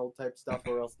open world type stuff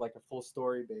or else like a full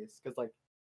story base, because like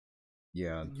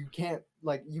Yeah. you can't,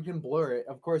 like, you can blur it,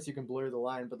 of course you can blur the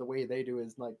line, but the way they do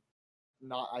is like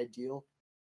not ideal.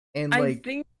 And I like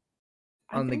think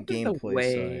on the that the gameplay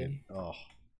way- side. Oh,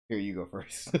 here you go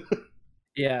first.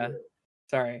 Yeah.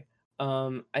 Sorry.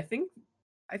 I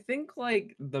think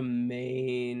like the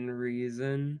main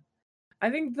reason I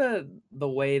think the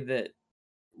way that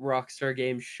Rockstar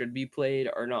games should be played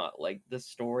are not like the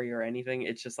story or anything.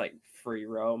 It's just like free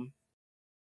roam.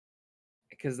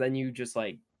 Because then you just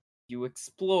like you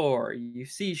explore, you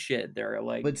see shit. There are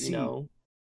like, But see,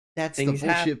 that's the things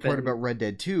bullshit part happen. about Red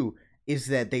Dead 2 is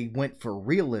that they went for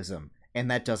realism,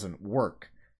 and that doesn't work.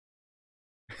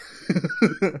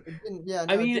 Yeah, I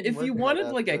no, it mean, didn't if work you in that wanted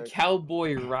like a aspect.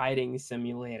 cowboy riding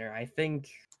simulator, I think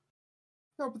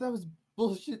No, but that was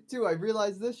bullshit too. I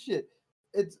realized this shit.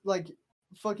 It's like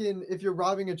fucking if you're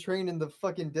robbing a train in the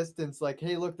fucking distance, like,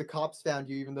 hey, look, the cops found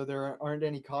you, even though there aren't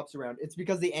any cops around. It's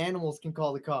because the animals can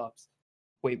call the cops.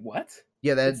 wait, what?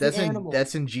 Yeah, It's the that's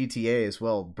animals. in GTA as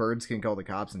well. Birds can call the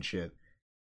cops and shit.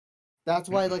 That's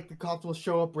why like the cops will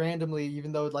show up randomly,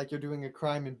 even though like you're doing a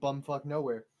crime in bumfuck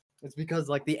nowhere. It's because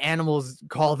like the animals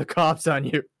call the cops on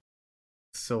you.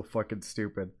 So fucking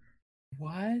stupid.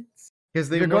 What? Because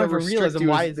they You're want to going for restrict realism, you.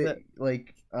 why As is they, that?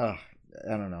 like, I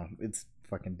don't know. It's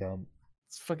fucking dumb.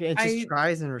 It's fucking. It just I-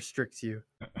 tries and restricts you.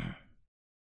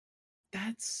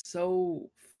 That's so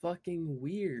fucking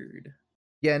weird.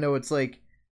 Yeah, no, it's like,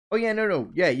 oh yeah, no,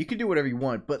 yeah, you can do whatever you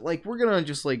want, but like we're gonna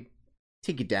just like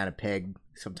take it down a peg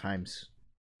sometimes.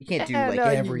 You can't do like no,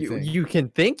 everything. You can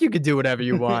think you could do whatever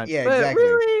you want. Yeah, but exactly.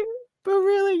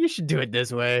 really, you should do it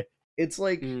this way. It's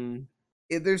like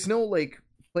there's no like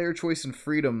player choice and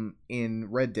freedom in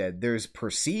Red Dead. There's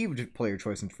perceived player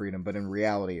choice and freedom, but in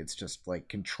reality, it's just like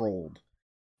controlled.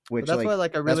 Which But that's why,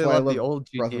 like, I really love the old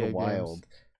Breath of GTA the Wild. games.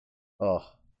 Oh,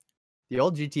 The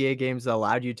old GTA games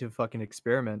allowed you to fucking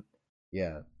experiment.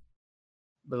 yeah.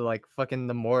 But like fucking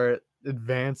the more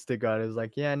advanced it got, is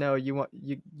like, yeah, no, you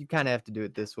kind of have to do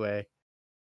it this way.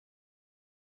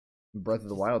 Breath of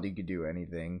the Wild, you could do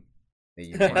anything that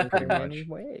you want, pretty much.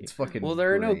 Anyway. It's fucking. Well,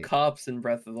 there are no great. cops in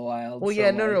Breath of the Wild. Well, so,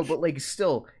 yeah, no, like, but like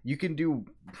still, you can do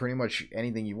pretty much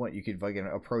anything you want. You could fucking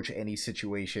approach any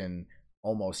situation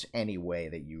almost any way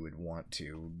that you would want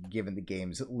to, given the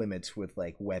game's limits with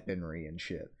like weaponry and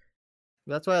shit.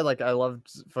 That's why like I loved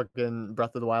fucking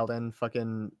Breath of the Wild and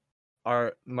fucking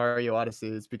our Mario Odyssey,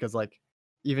 is because like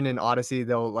even in Odyssey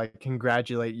they'll like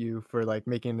congratulate you for like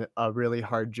making a really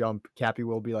hard jump. Cappy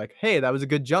will be like, "Hey, that was a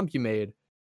good jump you made."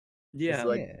 yeah. It's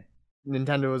like Yeah.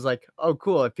 Nintendo was like, "Oh,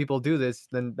 cool. If people do this,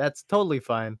 then that's totally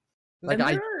fine." Like and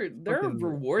I there are fucking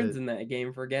rewards it- in that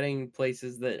game for getting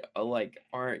places that like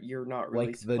aren't you're not really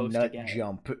Like the supposed to nut get.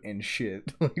 jump and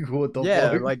shit. Like what the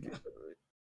yeah, fuck? like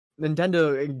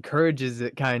Nintendo encourages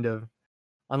it kind of,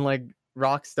 unlike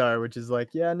Rockstar, which is like,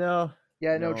 yeah, no,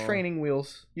 Yeah, no, no. training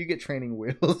wheels. You get training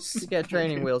wheels. You get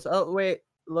training wheels. Oh wait,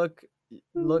 look,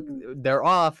 they're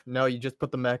off. No, you just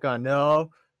put them back on.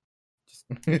 No,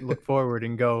 just look forward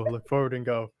and go. Look forward and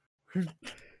go.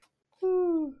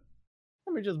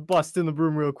 Let me just bust in the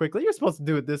broom real quickly. You're supposed to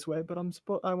do it this way, but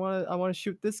I want to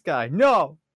shoot this guy.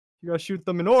 No, you gotta shoot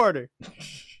them in order.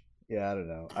 Yeah, I don't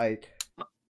know. I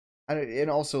don't, and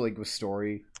also like with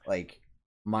story, like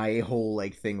my whole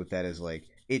like thing with that is like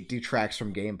it detracts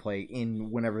from gameplay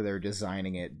in whenever they're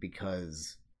designing it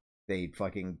because they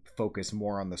fucking focus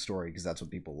more on the story because that's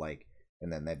what people like,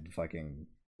 and then that fucking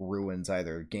ruins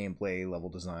either gameplay, level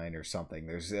design, or something.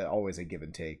 There's always a give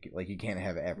and take. Like you can't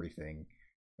have everything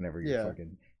whenever you're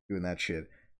fucking doing that shit.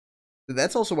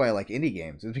 That's also why I like indie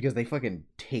games, is because they fucking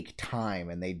take time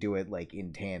and they do it like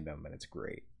in tandem, and it's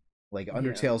great. Like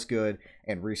Undertale's good,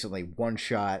 and recently One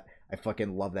Shot, I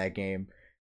fucking love that game.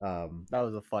 That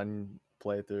was a fun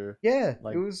playthrough. Yeah,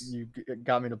 Like it was. you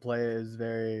got me to play it. It was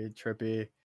very trippy.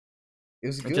 It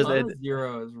was It good. just- Sonic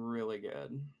Zero is really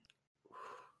good.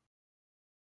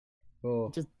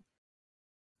 Oh.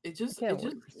 It just can't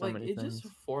wait for so like many it just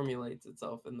things. formulates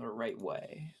itself in the right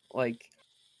way. Like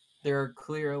there are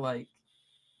clear like,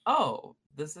 oh,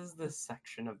 this is this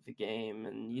section of the game,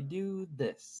 and you do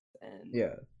this, and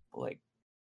Yeah. like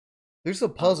There's a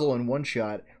puzzle in One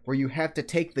Shot where you have to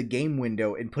take the game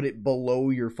window and put it below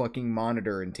your fucking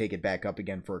monitor and take it back up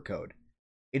again for a code.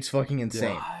 It's fucking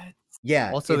insane. what?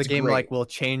 Yeah. Also, the it's game great. like will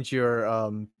change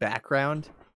your background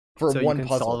for so one you can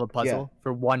puzzle. solve a puzzle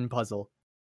for one puzzle.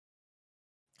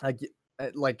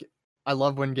 Like I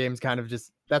love when games kind of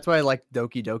just. That's why I like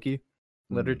Doki Doki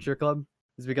Literature Club,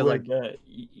 is because like,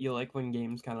 you like when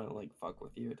games kind of like fuck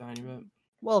with you a tiny bit.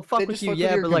 well, fuck They with just you, fuck with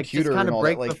yeah, your but like just computer kind and of all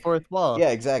that, break the like- fourth wall. Yeah,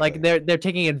 exactly. Like they're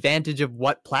taking advantage of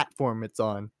what platform it's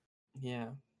on, Yeah.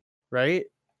 right?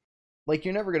 Like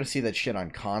you're never gonna see that shit on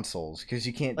consoles because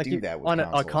you can't Like do that with on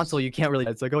consoles. a console, you can't really.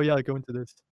 It's like, oh yeah, go into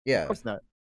this. Yeah. Of course not.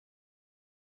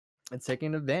 It's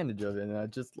taking advantage of it,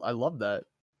 and I love that.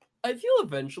 I feel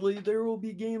eventually there will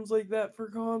be games like that for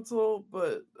console,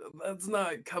 but that's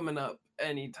not coming up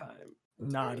anytime.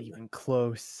 Not even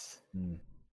close. Hmm.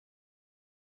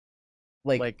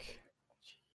 like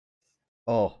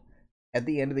oh, at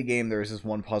the end of the game, there's this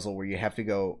one puzzle where you have to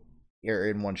go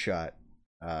in one shot,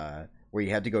 where you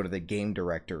have to go to the game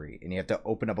directory and you have to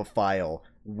open up a file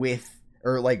with,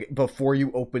 or like before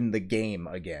you open the game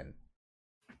again.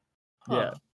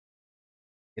 yeah.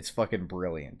 It's fucking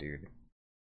brilliant, dude.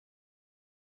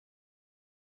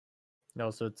 No,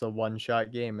 so it's a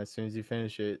one-shot game. As soon as you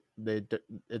finish it,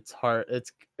 it's hard.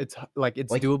 It's like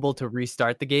it's Like- doable to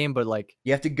restart the game, but like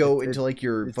You have to go It's- into like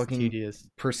your it's fucking tedious.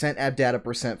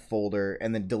 %app_data% folder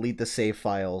and then delete the save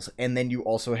files, and then you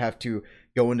also have to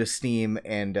go into Steam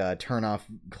and turn off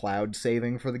cloud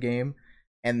saving for the game,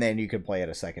 and then you can play it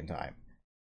a second time.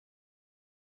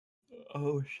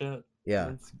 Oh shit. Yeah.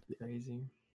 That's crazy.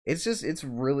 It's a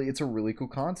really cool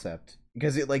concept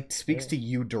because it like speaks Yeah. to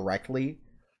you directly,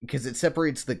 because it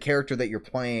separates the character that you're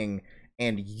playing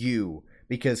and you,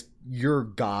 because you're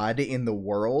God in the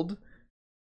world.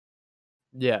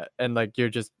 Yeah, and like you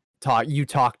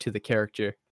talk to the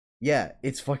character. Yeah,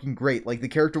 it's fucking great. Like the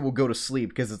character will go to sleep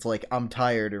because it's like, I'm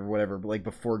tired or whatever, but like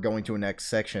before going to a next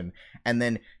section, and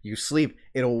then you sleep,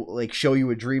 it'll like show you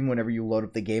a dream whenever you load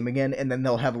up the game again, and then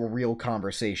they'll have a real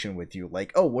conversation with you,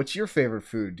 like, oh, what's your favorite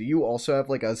food? Do you also have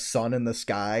like a sun in the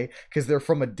sky? Because they're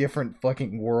from a different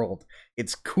fucking world.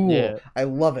 It's cool. Yeah. I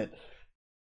love it.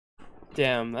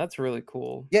 Damn, that's really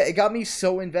cool. Yeah, it got me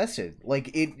so invested. Like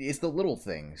it's the little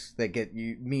things that get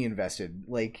me invested.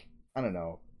 Like, I don't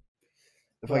know.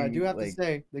 But I do have like, to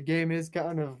say, the game is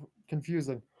kind of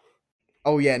confusing.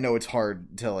 oh yeah, no, it's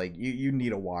hard to like. You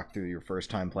need a walkthrough your first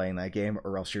time playing that game,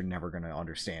 or else you're never gonna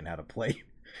understand how to play,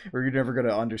 or you're never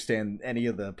gonna understand any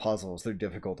of the puzzles. They're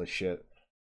difficult as shit.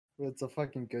 It's a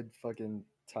fucking good fucking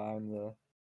time though.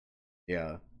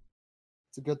 Yeah,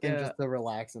 It's a good thing Yeah. just to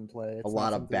relax and play. It's a not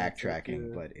lot of something that's, like,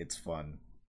 backtracking, but it's fun.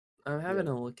 I'm having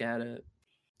a look at it.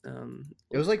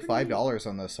 It was like pretty- $5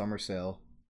 on the summer sale.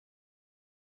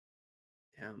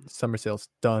 Damn. Summer sale's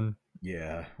done.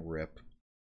 Yeah, rip.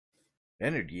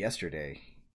 Ended yesterday.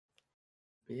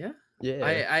 Yeah. Yeah.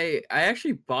 I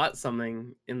actually bought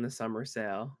something in the summer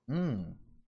sale. Hmm.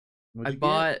 What'd I you get?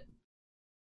 bought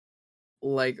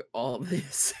like all the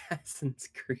Assassin's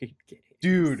Creed games.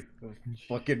 Dude,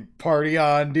 fucking party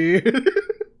on, dude.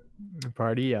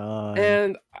 Party on.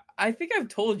 And I think I've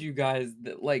told you guys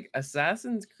that like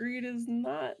Assassin's Creed is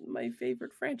not my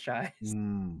favorite franchise.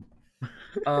 Mm.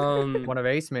 One of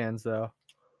Ace Man's though.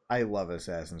 I love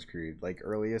Assassin's Creed. Like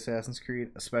early Assassin's Creed,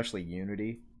 especially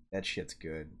Unity. That shit's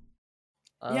good.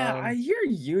 Yeah, I Um, hear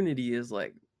Unity is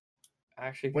like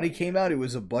actually When it kinda- came out, it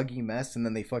was a buggy mess, and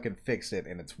then they fucking fixed it,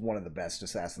 and it's one of the best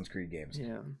Assassin's Creed games.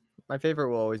 Yeah. my favorite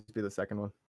will always be the second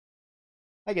one.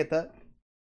 I get that.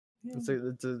 It's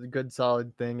a good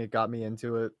solid thing. It got me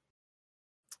into it.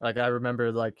 Like I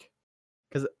remember like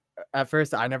because at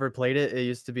first I never played it. It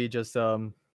used to be just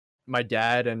my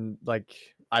dad, and like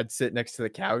I'd sit next to the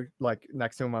couch, like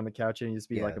next to him on the couch, and it used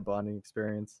to be like Yeah. a bonding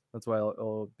experience. That's why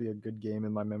it'll be a good game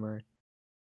in my memory.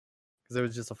 Because it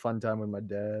was just a fun time with my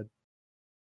dad.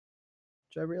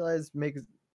 Which I realized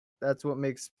that's what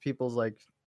makes people's like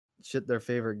shit their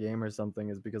favorite game or something,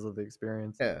 is because of the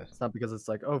experience. Yeah. It's not because it's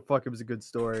like, oh fuck, it was a good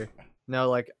story. No,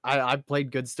 like I've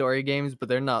played good story games, but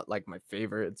they're not like my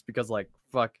favorite. It's because like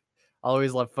fuck, I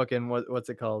always love fucking what's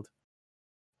it called?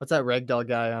 What's that ragdoll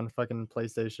guy on fucking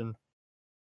PlayStation?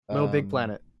 Little Big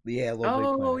Planet. Yeah, Little Big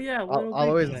Oh Planet. yeah, I'll, Little I'll Big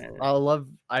always Planet.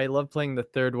 I love playing the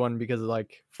third one because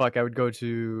like fuck, I would go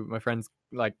to my friend's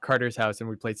like Carter's house and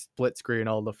we'd play split screen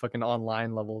all the fucking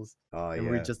online levels, Oh and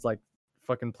yeah. we'd just like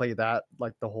fucking play that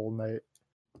like the whole night.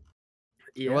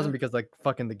 Yeah. It wasn't because like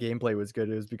fucking the gameplay was good.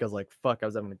 It was because like fuck, I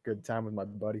was having a good time with my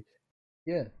buddy.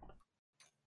 Yeah.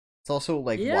 It's also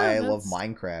like Yeah, why I love that's-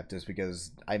 Minecraft, is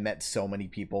because I met so many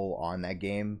people on that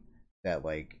game that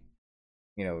like,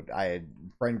 you know, I had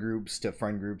friend groups to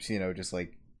friend groups, you know, just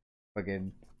like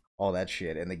fucking all that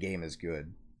shit, and the game is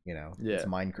good, you know. It's Yeah.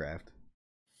 Minecraft.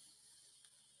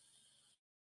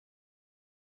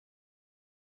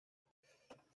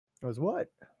 It was what?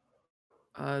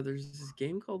 There's this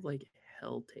game called like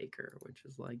Helltaker, which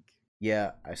is like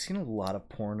Yeah, I've seen a lot of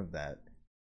porn of that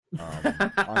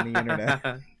on the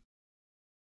internet.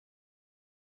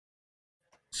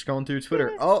 Scrolling through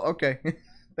Twitter. Oh, okay.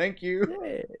 Thank you.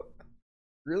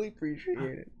 Really appreciate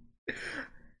it.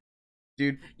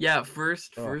 Dude. Yeah,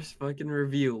 first Oh. fucking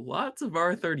review. Lots of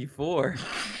R34.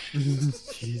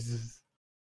 Jesus.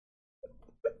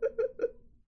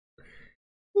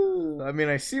 I mean,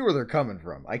 I see where they're coming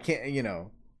from. I can't, you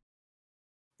know,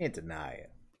 can't deny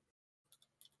it.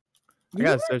 I You know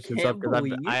gotta what I search this up can't because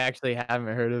believe? I actually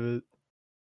haven't heard of it.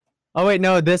 Oh wait,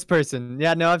 no, this person.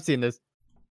 Yeah, no, I've seen this.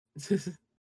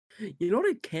 You know what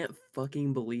I can't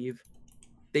fucking believe?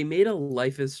 they made a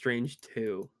Life is Strange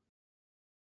 2.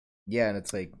 Yeah, and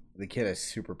it's like the kid has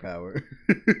superpower.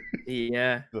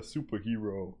 Yeah. The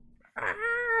superhero.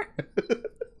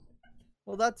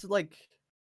 Well, that's like,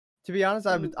 to be honest,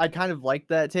 I kind of like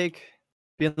that take,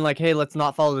 being like, hey, let's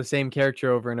not follow the same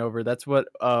character over and over. That's what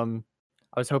I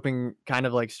was hoping kind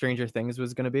of like Stranger Things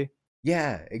was gonna be.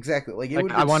 Yeah, exactly. Like, it Like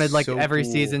would I wanted like so every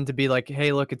cool. season to be like,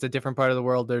 hey, look, it's a different part of the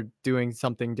world. They're doing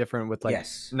something different with like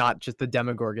Yes. not just the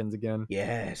Demogorgons again.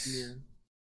 Yes. Yeah.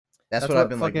 That's what what I've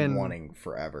been like fucking- wanting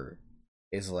forever.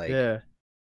 Is like Yeah.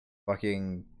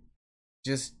 fucking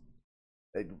just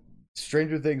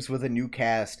Stranger Things with a new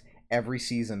cast every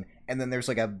season, and then there's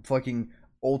like a fucking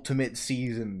ultimate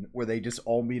season where they just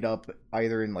all meet up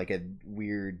either in like a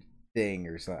weird thing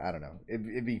or something. I don't know.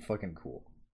 It'd be fucking cool.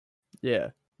 Yeah.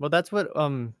 Well, that's what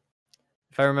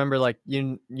if I remember, like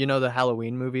you know the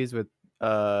Halloween movies with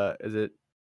is it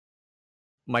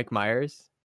Mike Myers?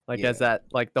 Like as Yeah. that,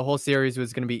 like the whole series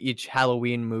was going to be, each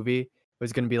Halloween movie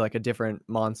was going to be like a different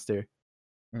monster,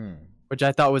 which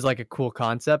I thought was like a cool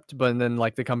concept. But then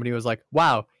like the company was like,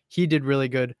 wow, he did really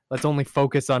good. Let's only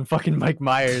focus on fucking Mike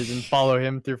Myers and follow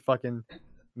him through fucking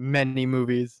many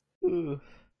movies. Even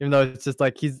though it's just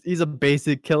like he's a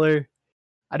basic killer.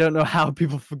 I don't know how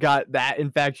people forgot that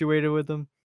infatuated with him.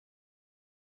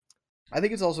 I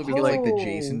think it's also because like the Oh,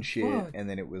 Jason shit, fuck. and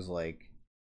then it was like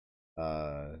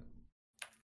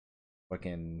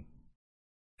fucking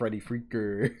Freddy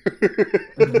Freaker.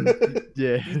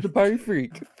 Yeah. He's the party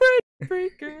freak. Freddy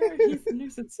Freaker. He's the new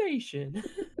sensation.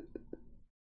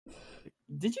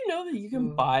 Did you know that you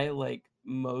can buy like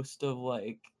most of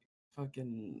like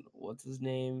fucking what's his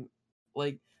name?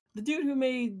 Like the dude who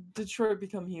made Detroit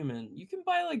Become Human. You can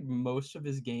buy like most of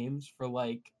his games for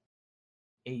like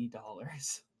 $80.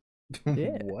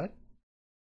 Yeah. What?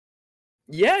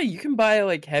 Yeah, you can buy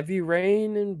like Heavy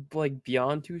Rain and like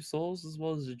Beyond Two Souls as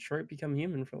well as Detroit Become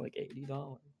Human for like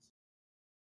 $80.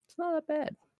 It's not that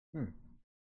bad.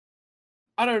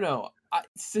 I don't know. I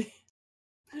see.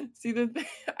 See the thing,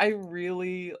 I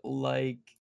really like.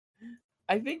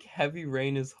 I think Heavy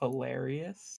Rain is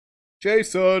hilarious.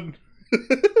 Jason.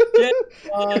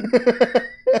 Jason.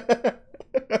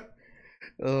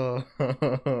 Oh.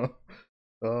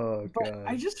 Oh But god.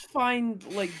 I just find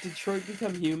like Detroit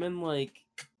Become Human like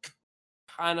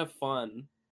kind of fun.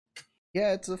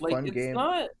 Yeah, it's a Like fun it's game.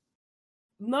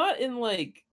 not in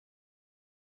like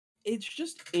it's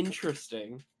just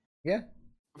interesting Yeah.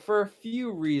 for a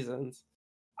few reasons.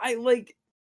 I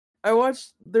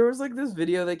watched, there was like this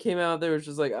video that came out that was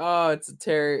just like, oh, it's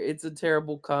a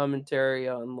terrible commentary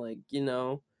on like, you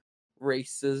know,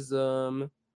 racism.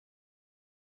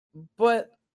 But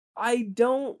I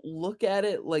don't look at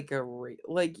it like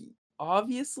like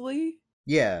obviously,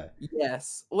 Yeah.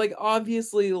 yes, like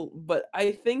obviously, but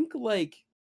I think like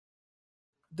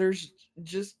there's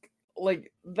just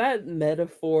like that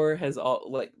metaphor has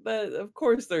all like that, of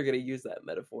course they're going to use that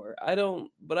metaphor. I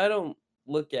don't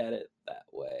look at it that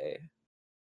way.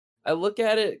 I look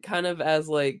at it kind of as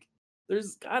like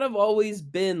there's kind of always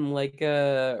been like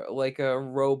a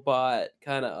robot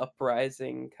kind of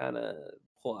uprising kind of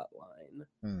plot line.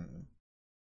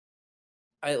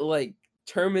 I like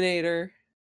Terminator.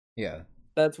 Yeah.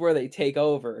 That's where they take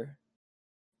over.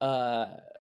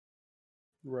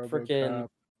 Freaking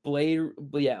Blade,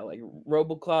 yeah, like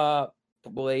RoboCop,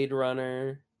 Blade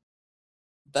Runner.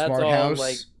 That's Smart all House.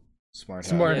 like Smart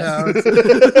Smart House. House.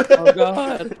 Oh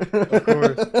god. Of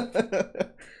course.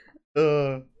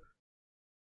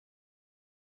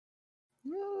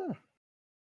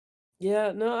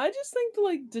 Yeah, no, I just think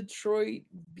like Detroit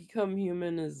Become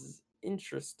Human is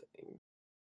interesting.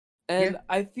 And Yeah.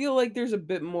 I feel like there's a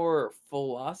bit more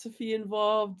philosophy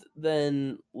involved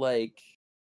than like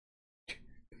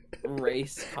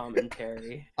race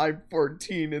commentary. I'm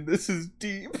 14 and this is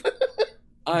deep.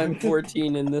 I'm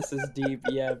 14 and this is deep.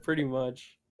 Yeah, pretty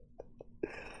much.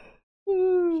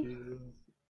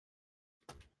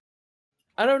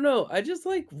 I don't know. I just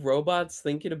like robots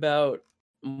thinking about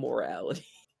morality.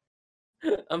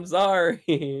 I'm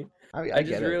sorry. I I just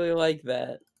get it. really like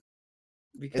that.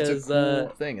 Because It's a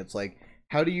cool thing. It's like,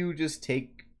 how do you just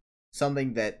take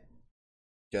something that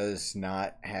does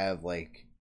not have like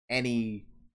any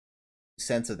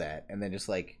sense of that and then just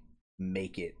like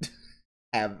make it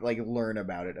have like learn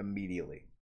about it immediately,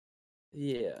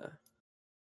 yeah.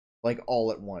 like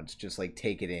all at once, just like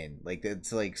take it in. Like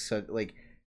it's like so like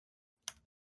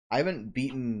I haven't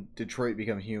beaten Detroit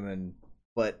Become Human,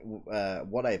 but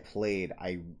what I played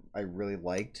I really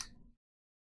liked.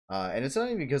 And it's not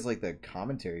even because like the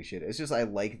commentary shit. It's just I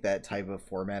like that type of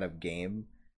format of game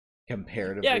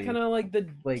comparatively. Yeah, kind of like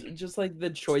like just like the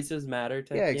choices matter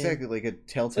type yeah, game. exactly, like a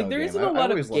Telltale Like there game. isn't I a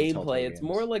lot of always love Telltale gameplay. It's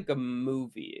more games. like a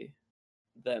movie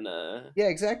than a. Yeah,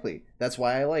 exactly. That's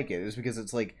why I like it. Is because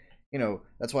it's like,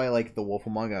 that's why I like The Wolf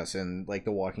Among Us and like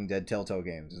the Walking Dead Telltale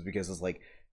games. Is because it's like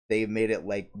they've made it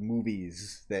like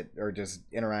movies that are just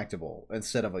interactable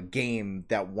instead of a game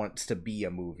that wants to be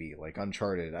a movie, like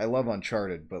Uncharted. I love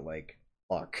Uncharted, but like,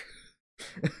 fuck.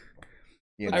 I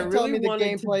You're really telling me the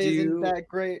wanted to gameplay isn't do that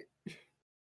great.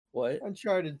 what?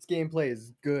 Uncharted's gameplay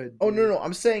is good. Oh no, dude. no,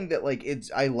 I'm saying that like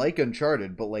I like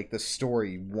Uncharted, but like the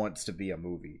story wants to be a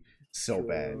movie so True.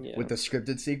 bad Yeah. with the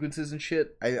scripted sequences and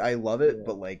shit. I love it, Yeah.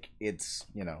 but like it's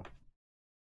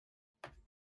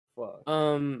Fuck.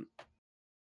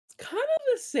 It's kind of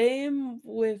the same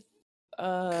with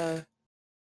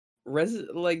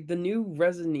like the new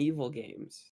Resident Evil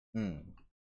games. hmm.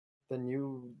 The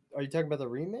new. Are you talking about the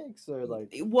remakes or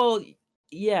like? Well,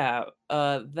 yeah,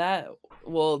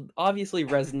 well, obviously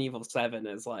Resident Evil 7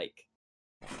 is like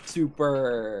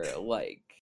super like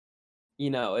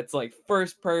it's like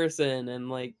first person and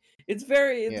like it's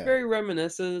Yeah. very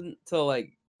reminiscent to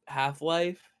like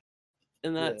Half-Life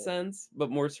in that Yeah. sense, but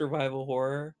more survival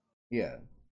horror Yeah.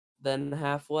 than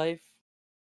Half-Life.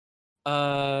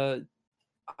 Uh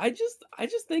I just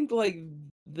think like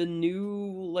the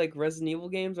new like Resident Evil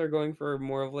games are going for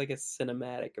more of like a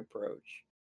cinematic approach.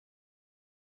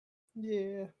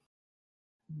 Yeah.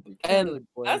 You can't And really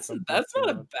blame companies that's too not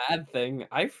a much. bad thing.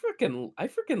 I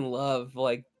freaking love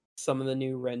like some of the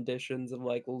new renditions of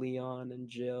like Leon and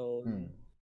Jill and Hmm.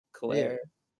 Claire.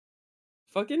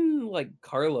 Fucking like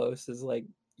Carlos is like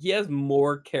he has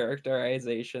more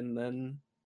characterization than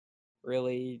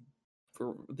really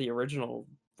for the original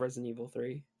Resident Evil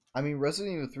 3. I mean,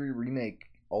 Resident Evil 3 remake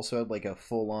also had like a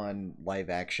full-on live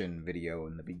action video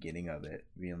in the beginning of it,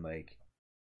 being like,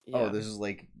 "Oh, Yeah. this is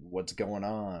like what's going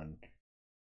on."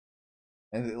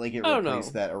 And like it I don't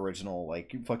replaced know. that original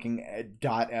like fucking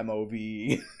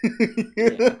 .mov.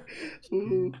 Yeah.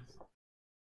 Ooh.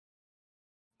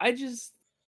 I just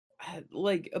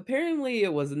like apparently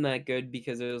it wasn't that good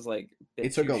because it was like a bit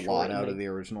It took too a short lot and out they of the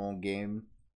original game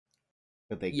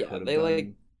that they yeah, could have they like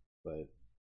done, but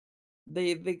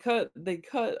they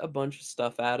cut a bunch of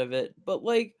stuff out of it, but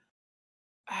like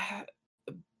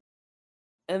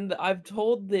and I've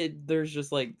told that there's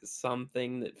just like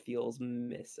something that feels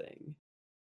missing.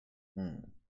 hmm.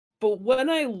 But when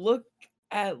I look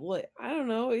at like I don't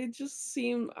know, it just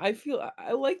seemed I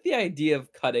like the idea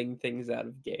of cutting things out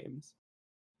of games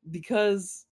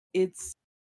because it's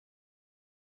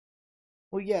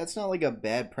Well, yeah, it's not like a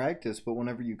bad practice, but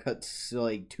whenever you cut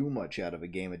like too much out of a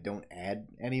game and don't add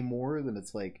any more, then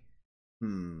it's like,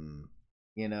 hmm,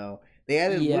 they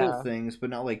added little yeah, things, but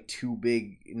not like too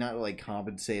big, not like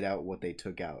compensate out what they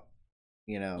took out,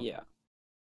 yeah.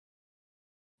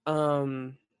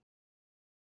 Um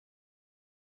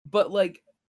but like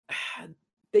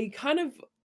they kind of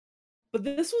but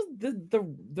this was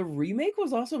the remake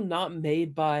was also not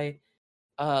made by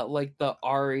like the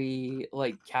RE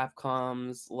like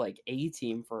Capcom's like A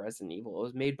team for Resident Evil. It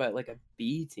was made by like a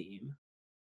B team,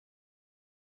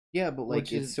 Yeah, but like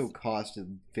which it still is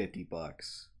costed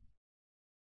 $50.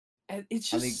 and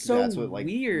it's I just think so that's what like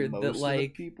weird that most of the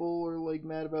like people are like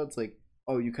mad about. It's like,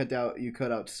 oh, you cut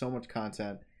out so much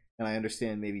content, and I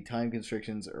understand maybe time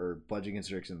constrictions or budget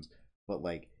constrictions, but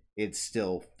like it's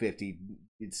still 50.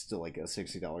 It's still like a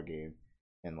 $60 game,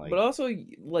 and but like, also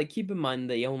like keep in mind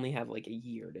they only have like a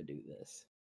year to do this.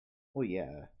 well,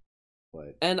 yeah,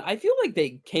 but And I feel like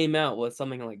they came out with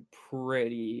something like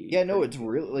yeah, no, pretty it's good.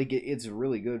 really like it's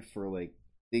really good for like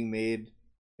being made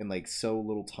in like so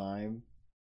little time,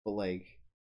 but like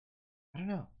I don't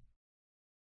know.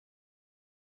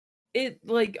 It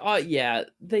like yeah,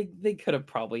 they could have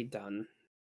probably done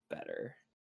better.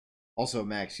 Also,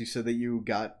 Max, you said that you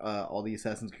got all the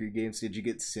Assassin's Creed games. Did you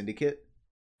get Syndicate?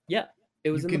 Yeah,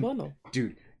 it was You in the can, bundle.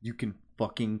 dude, you can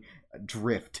fucking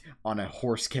drift on a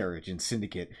horse carriage in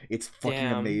Syndicate. It's fucking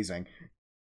Damn. amazing.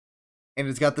 And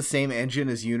it's got the same engine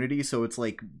as Unity, so it's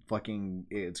like fucking,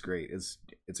 it's great. It's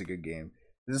a good game.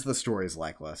 This is the story is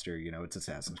lackluster, it's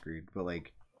Assassin's Creed, but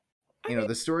like, I mean,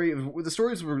 the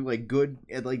stories were like good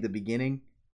at like the beginning,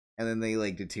 and then they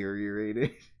like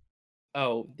deteriorated.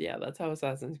 oh yeah, that's how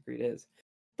Assassin's Creed is.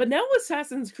 But now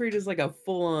Assassin's Creed is like a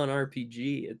full-on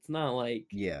RPG. It's not like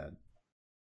Yeah,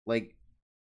 like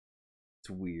it's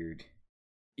weird.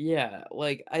 yeah,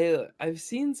 like I've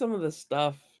seen some of the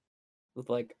stuff with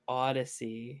like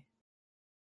Odyssey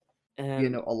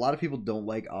and A lot of people don't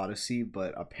like Odyssey,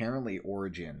 but apparently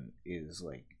Origin is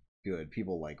like good.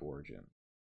 People like Origin.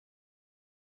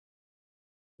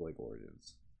 Like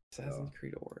Origins. Assassin's So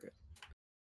Creed Origin.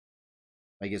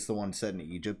 I guess the one set in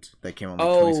Egypt that came out in like,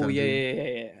 Oh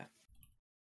 2017. yeah.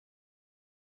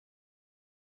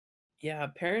 Yeah,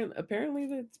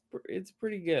 apparently it's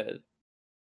pretty good.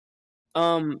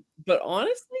 But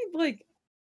honestly, like,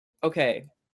 okay,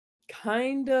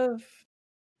 kind of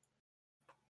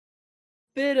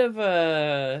bit of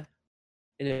a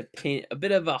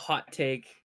bit of a hot take.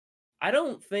 I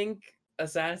don't think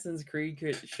Assassin's Creed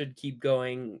should keep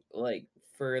going like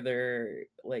further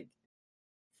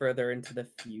further into the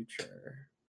future,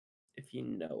 if you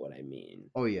know what I mean.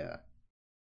 Oh yeah.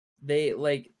 They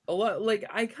like a lot like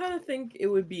I kind of think it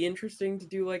would be interesting to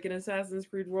do like an Assassin's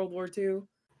Creed World War II,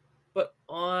 but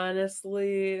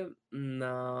honestly,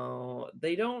 no.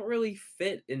 They don't really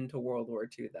fit into World War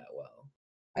II that well.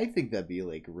 I think that'd be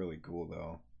like really cool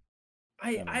though.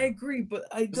 don't I know. agree, but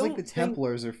I It's like don't the think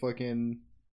Templars are fucking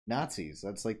Nazis.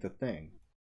 That's like the thing.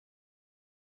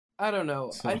 I don't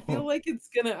know. I feel So- like it's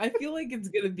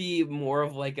gonna be more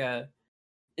of like a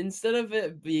instead of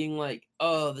it being like,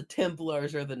 oh, the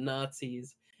Templars are the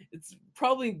Nazis, it's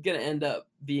probably gonna end up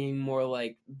being more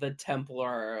like the Templar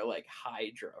are like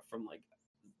Hydra from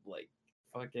like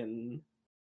fucking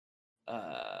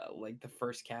like the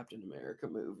first Captain America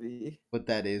movie. But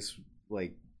that is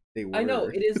like they were. I know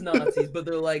it is Nazis, but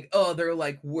they're like, oh, they're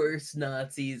like worse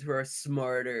Nazis who are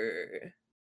smarter.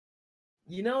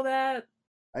 You know that?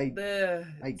 I The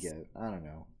get. I don't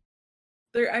know.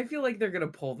 I feel like they're gonna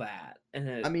pull that,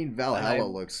 and I mean, and Valhalla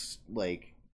looks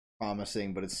like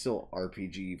promising, but it's still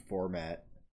RPG format.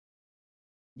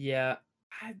 yeah,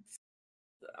 I,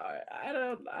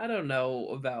 I don't know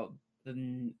about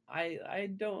I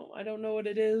don't know what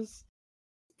it is.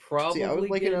 See, I would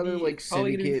like another like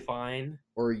probably gonna be Syndicate fine.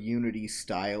 or Unity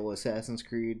style Assassin's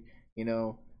Creed,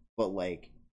 but like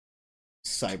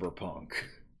cyberpunk.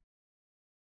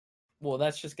 Well,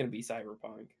 that's just gonna be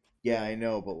Cyberpunk. Yeah, I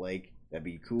know, but like that'd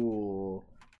be cool.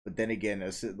 But then again,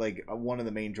 one of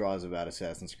the main draws about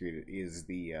Assassin's Creed is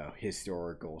the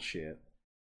historical shit.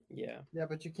 Yeah. Yeah,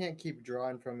 but you can't keep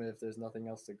drawing from it if there's nothing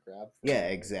else to grab from Yeah,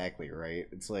 it. exactly, right?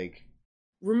 It's like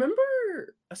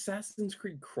Remember Assassin's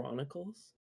Creed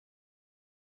Chronicles?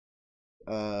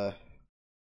 I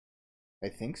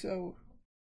think so.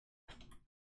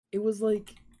 It was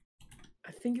like,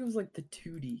 I think it was like the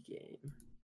 2D game.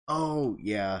 Oh,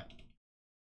 yeah.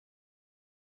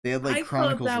 They had like I thought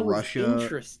Chronicles that was Russia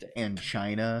interesting. and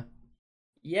China.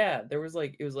 Yeah, there was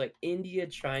like it was like India,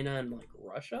 China, and like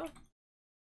Russia.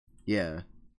 Yeah.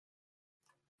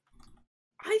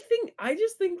 I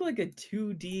just think like a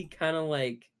 2D kind of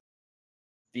like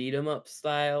beat 'em up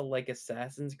style like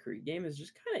Assassin's Creed game is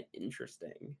just kind of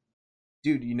interesting.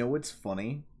 Dude, you know what's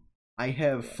funny? I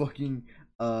have What? fucking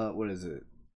what is it?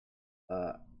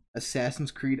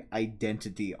 Assassin's Creed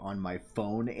Identity on my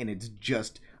phone, and it's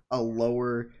just a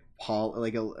lower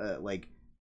like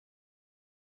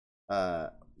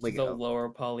Just a lower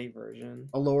poly version.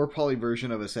 a lower poly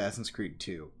version of Assassin's Creed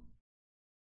 2.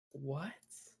 What?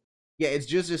 Yeah, it's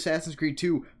just Assassin's Creed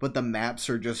 2, but the maps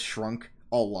are just shrunk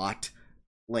a lot.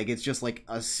 Like it's just like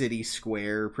a city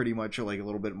square pretty much, or like a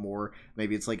little bit more.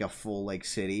 Maybe it's like a full like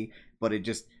city, but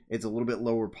it's a little bit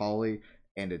lower poly,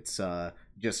 and it's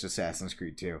just Assassin's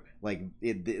Creed 2. Like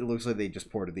it looks like they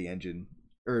just ported the engine,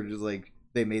 or just like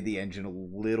they made the engine a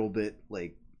little bit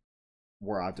like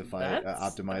more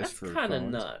optimized for kind of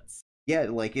phones. nuts. Yeah,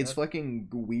 like it's fucking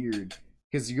weird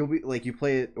because you'll be like you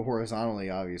play it horizontally.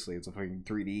 Obviously, it's a fucking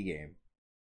 3D game,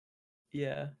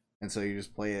 Yeah. and so you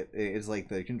just play it. It's like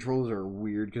the controls are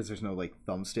weird because there's no like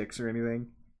thumbsticks or anything.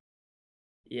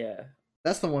 Yeah.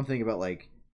 That's the one thing about like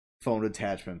phone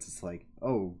attachments. It's like,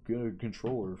 oh, get a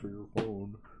controller for your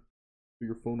phone. Put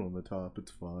your phone on the top.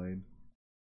 It's fine.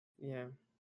 Yeah.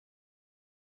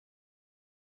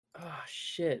 Oh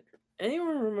shit.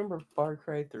 Anyone remember Far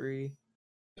Cry 3?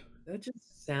 That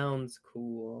just sounds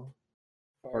cool.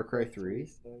 Far Cry 3?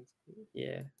 sounds cool.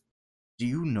 Yeah. Do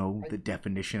you know the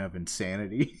definition of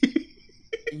insanity?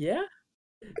 Yeah.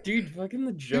 Dude, fucking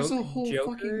the There's a Joker, whole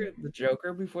the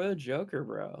Joker before the Joker,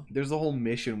 bro. There's a whole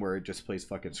mission where it just plays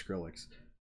fucking Skrillex.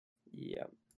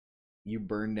 Yep. You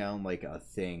burn down like a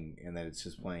thing, and then it's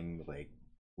just playing like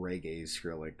reggae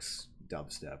Skrillex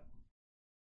dubstep.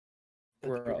 I thought you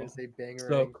were Bro, gonna say banger so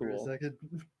for a cool. second.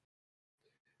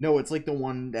 No, it's like the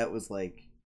one that was like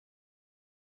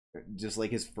just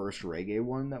like his first reggae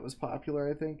one that was popular.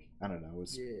 I think I don't know. It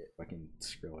was Yeah. fucking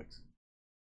Skrillex.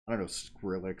 I don't know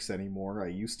Skrillex anymore. I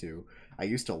used to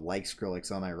like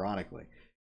Skrillex unironically.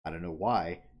 I don't know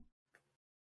why.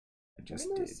 I just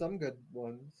know did. some good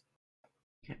ones.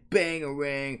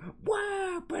 Bang-a-rang.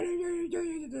 Wow.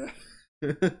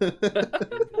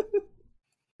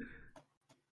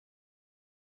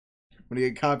 gonna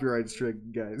get copyright strike,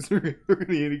 guys. We're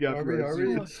gonna get copyright Are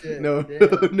we? strike. Shit, No,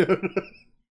 damn. no.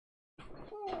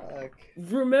 Fuck.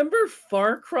 Remember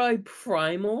Far Cry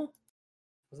Primal?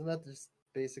 Wasn't that just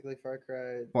basically Far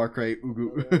Cry? Far Cry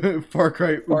Ooga Far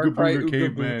Cry Far Ooga Cry Booga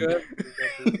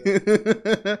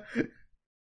Ooga Caveman.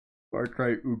 Far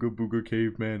Cry Ooga Booga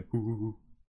Caveman. Ooh.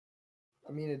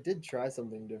 I mean, it did try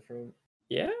something different.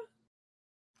 Yeah.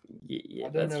 Yeah, I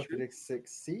don't that's know true. if it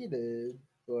succeeded,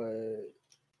 but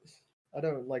I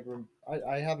don't like.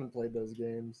 I haven't played those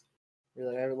games.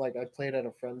 Really, I played at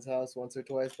a friend's house once or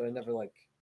twice, but I never like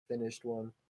finished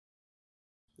one.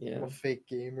 I'm Yeah. a fake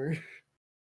gamer.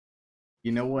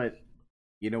 You know what?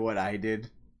 You know what I did?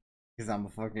 Because I'm a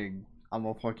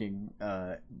fucking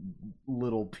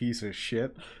little piece of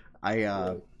shit.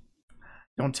 What?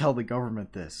 Don't tell the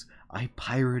government this. I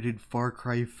pirated Far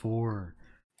Cry 4.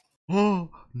 Oh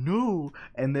no!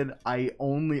 And then I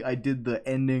did the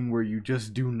ending where you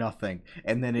just do nothing,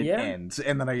 and then it Yeah. ends,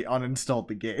 and then I uninstalled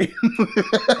the game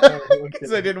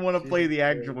because I Okay. didn't want to play Jesus the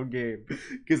Christ. actual game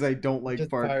because I don't like Just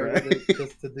Far Cry. pirated it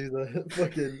just to do the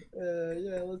fucking.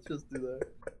 Yeah, let's just do that.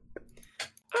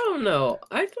 I don't know.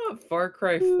 I thought Far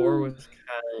Cry 4 was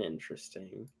kind of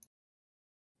interesting.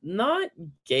 Not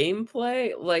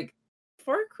gameplay. Like,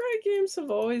 Far Cry games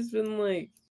have always been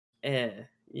like,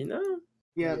 you know?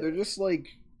 Yeah, Yeah. they're just like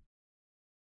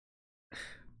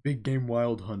big game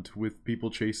wild hunt with people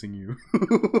chasing you.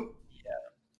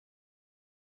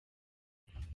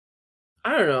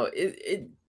 I don't know.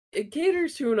 It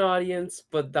caters to an audience,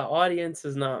 but the audience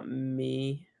is not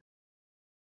me.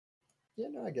 Yeah,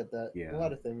 no, I get that. Yeah. A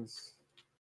lot of things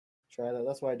try that.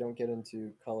 That's why I don't get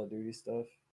into Call of Duty stuff.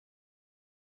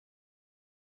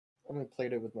 I only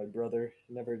played it with my brother.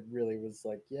 Never really was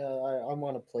like, yeah, I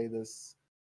want to play this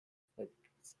like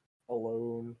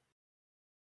alone.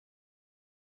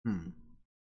 Hmm.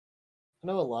 I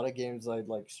know a lot of games I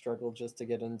like struggle just to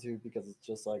get into because it's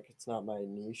just like it's not my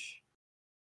niche.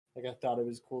 Like I thought it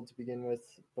was cool to begin with,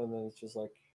 but then it's just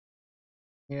like,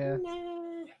 Yeah,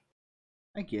 nah.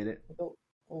 I get it. I don't-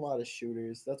 a lot of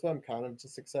shooters. That's why I'm kind of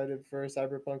just excited for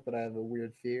Cyberpunk, but I have a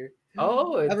weird fear.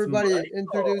 Oh, it's Everybody Michael.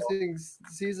 introducing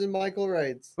season Michael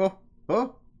Wrights.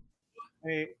 Oh.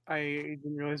 I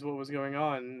didn't realize what was going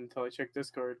on until I checked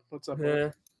Discord. What's up,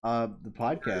 bud? Yeah. The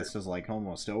podcast is like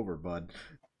almost over, bud.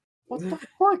 What the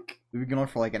fuck? We've been going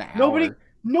for like an hour.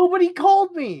 Nobody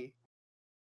called me.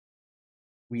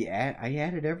 I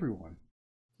added everyone.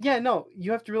 Yeah, no,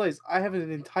 you have to realize I have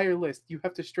an entire list. You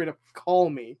have to straight up call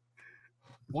me.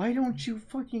 Why don't you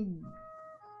fucking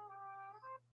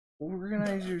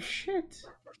organize your shit?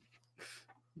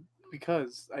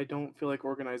 Because I don't feel like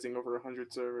organizing over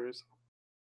 100 servers.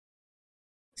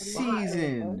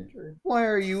 Season. 100. Why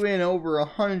are you in over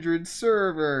 100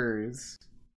 servers?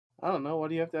 I don't know. Why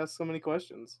do you have to ask so many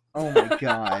questions? Oh my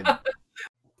god.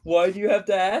 Why do you have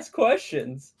to ask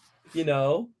questions? You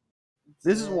know?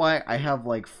 This is why I have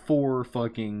like 4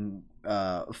 fucking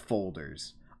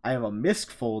folders. I have a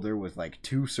MISC folder with like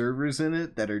 2 servers in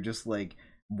it that are just like,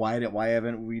 why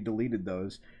haven't we deleted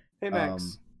those? Hey,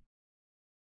 Max.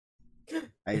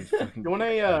 I fucking, You want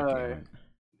a, God damn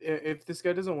it. if this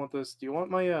guy doesn't want this, do you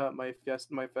want my my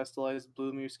Festalized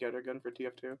Blue Mew scattergun for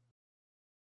TF2?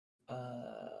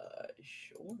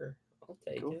 Sure. I'll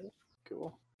take Cool. it.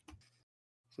 Cool.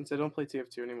 Since I don't play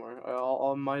TF2 anymore,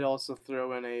 I might also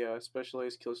throw in a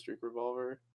specialized killstreak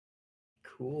revolver,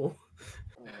 Cool.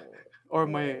 or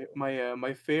my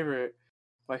favorite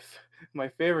my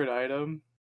favorite item.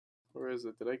 Where is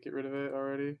it? Did I get rid of it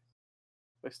already?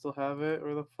 I still have it.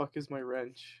 Where the fuck is my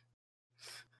wrench?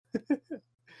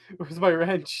 Where's my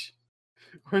wrench?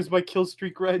 Where's my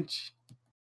killstreak wrench?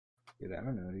 Dude, I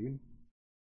don't know, dude.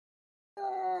 I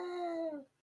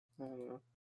don't know.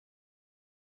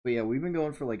 But yeah, we've been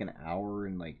going for like an hour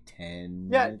and like 10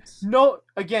 Yeah, minutes. no,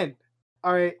 again.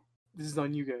 Alright, this is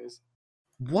on you guys.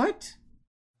 What?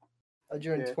 I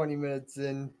joined Yeah. 20 minutes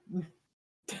in.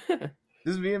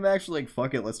 This is me and Max like,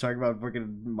 fuck it, let's talk about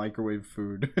fucking microwave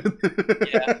food.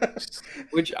 Yeah.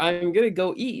 Which I'm gonna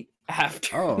go eat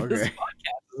after Oh, this okay.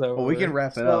 podcast is over. Well, we can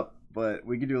wrap it So- up, but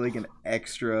we could do like an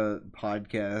extra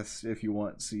podcast if you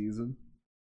want, season.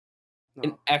 No.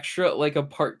 An extra, like a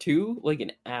part 2, like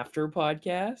an after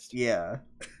podcast. Yeah.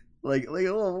 Like a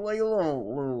little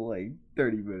like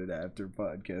 30-minute after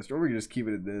podcast. Or we can just keep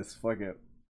it in this. Fuck it.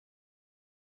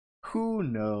 Who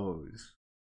knows?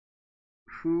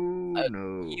 Who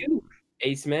knows? You,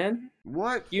 Ace Man.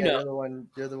 What? You Yeah, know.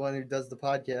 you're the one who does the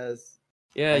podcast.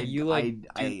 Yeah, I, you like.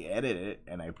 I edit it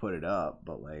and I put it up,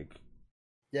 but like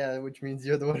Yeah, which means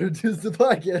you're the one who does the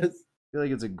podcast. I feel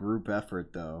like it's a group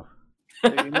effort though.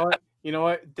 Hey, you know what? You know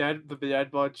what? The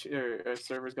Deadbot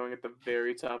server is going at the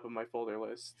very top of my folder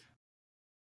list.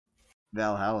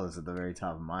 Valhalla's at the very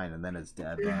top of mine, and then it's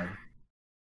Dad Bod.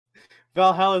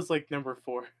 Valhalla is like number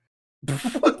 4.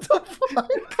 What the fuck?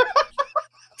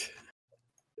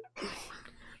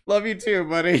 Love you too,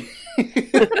 buddy.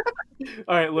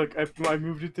 All right, look, I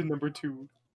moved it to number 2.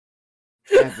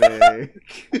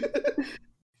 Epic.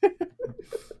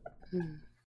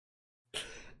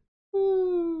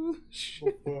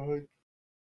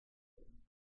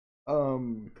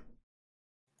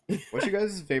 What's your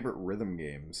guys' favorite rhythm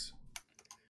games?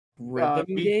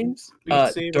 Rhythm games?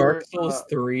 Beat Saber, Dark Souls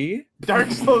 3?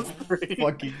 Dark Souls 3.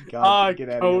 Fucking God, get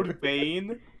out of here. Code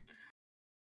Vein.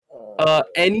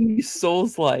 Any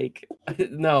Souls like?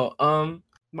 No,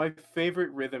 My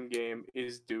favorite rhythm game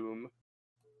is Doom.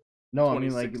 No, I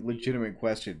mean, like, 2016. legitimate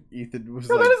question. Ethan was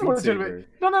No, like, that is Beat legitimate.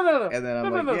 Saber. No. And then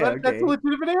I'm no, like, no, yeah, that's a okay.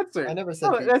 legitimate answer. I never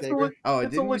said No, Beat that's a Saber. le- Oh, that's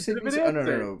a didn't you say Beat legitimate Saber? Oh,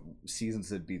 answer. no. Season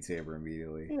said Beat Saber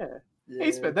immediately. Yeah. Yeah.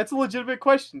 Ace Man, that's a legitimate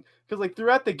question. Because, like,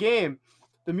 throughout the game,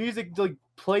 the music, like,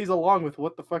 plays along with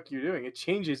what the fuck you're doing. It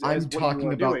changes as I'm what talking you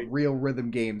are about doing. real rhythm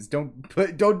games.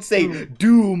 Don't say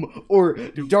Doom or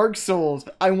Dark Souls.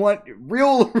 I want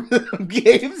real rhythm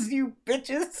games, you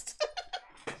bitches.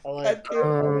 I like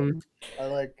I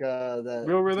like that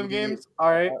Real rhythm DD games?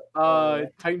 Alright.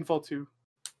 Titanfall 2.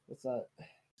 What's that?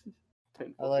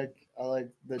 Titanfall. I like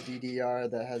the DDR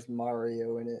that has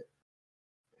Mario in it.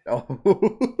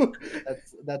 Oh.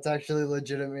 That's actually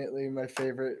legitimately my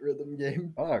favorite rhythm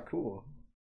game Oh, cool.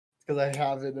 because I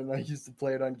have it and I used to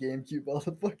play it on GameCube all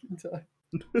the fucking time.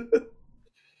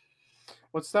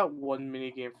 What's that one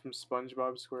mini game from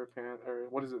SpongeBob SquarePants, or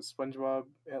what is it? SpongeBob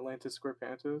Atlantis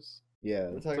SquarePantos? Yeah.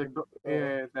 We're It's talking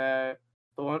like that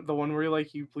the one where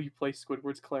like you play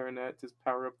Squidward's clarinet to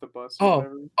power up the bus or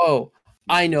whatever. Oh,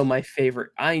 I know my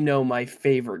favorite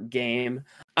game.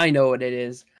 I know what it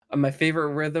is. My favorite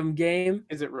rhythm game.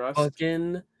 Is it Rust?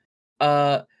 Fucking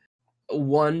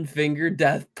One Finger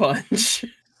Death Punch.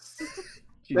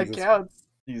 That Jesus- counts.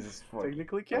 Jesus fucking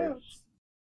Technically Christ. counts.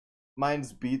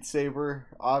 Mine's Beat Saber,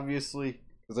 obviously,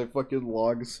 because I fucking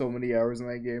logged so many hours in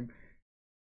that game.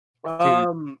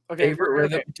 Okay.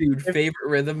 Favorite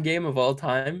rhythm game of all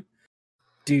time.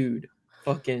 Dude,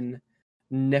 fucking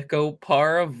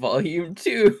Necopara Volume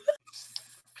 2.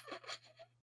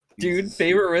 Dude, Jesus.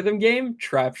 favorite rhythm game?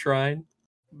 Trap Shrine.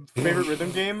 Favorite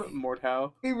rhythm game?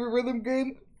 Mordhau. Favorite rhythm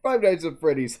game? Five Nights at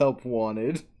Freddy's Help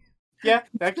Wanted. Yeah,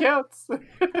 that counts.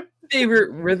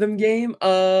 Favorite rhythm game?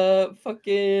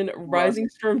 Fucking Rising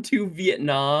Storm 2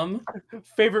 Vietnam.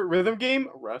 Favorite rhythm game?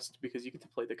 Rust, because you get to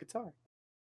play the guitar.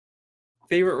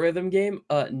 Favorite rhythm game?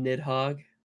 Nidhogg.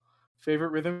 Favorite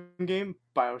rhythm game?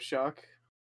 BioShock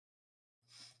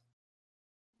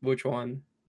Which one?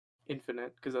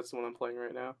 Infinite, because that's the one I'm playing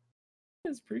right now.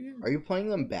 It's pretty good. Are you playing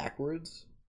them backwards?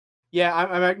 Yeah,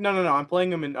 I'm no. I'm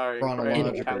playing them in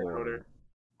Chronological calendar order.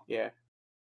 Yeah,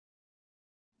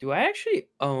 Do I actually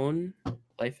own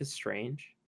Life is Strange?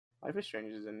 Life is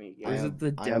Strange is a neat Or is game. it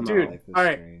the I am demo? Dude, Life is all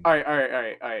right, Strange. all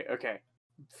right. Okay.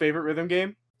 Favorite rhythm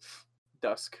game?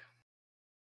 Dusk.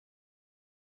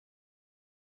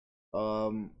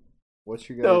 What's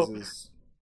your No. guys'?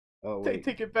 Oh wait,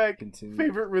 Take it back. continue.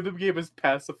 Favorite rhythm game is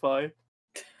Pacify.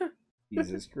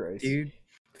 Jesus Christ, Dude.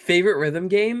 Favorite rhythm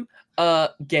game?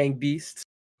 Gang Beasts.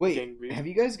 Wait, Gang Beasts. have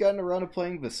you guys gotten around to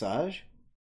playing Visage?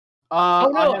 Oh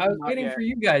no, I have was not waiting yet. for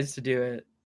you guys to do it.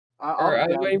 I'll Or I be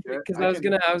was down waiting to do it. because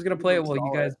I was gonna play it while you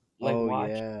install guys like oh watch.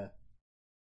 yeah.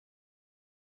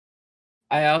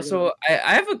 I also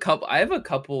I have a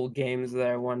couple games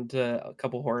that a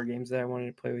couple horror games that I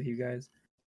wanted to play with you guys.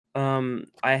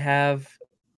 I have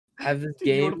this Do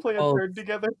you want game to play called Unturned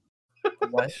together?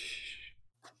 what?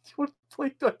 Do you want to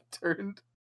play Unturned?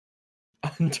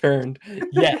 Unturned.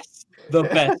 Yes, the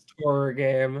best horror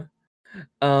game.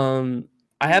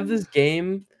 I have this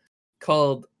game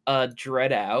called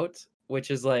Dread Out,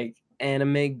 which is like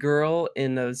anime girl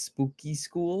in a spooky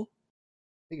school.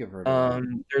 I think I've heard of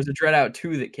that. There's a Dread Out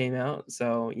 2 that came out,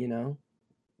 so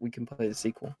we can play the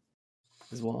sequel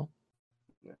as well.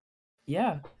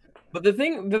 Yeah. But the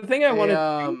thing I wanted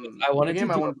to do is I wanted the game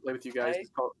to I do wanted to play with you guys is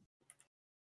called.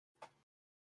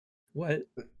 what?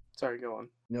 Sorry, go on.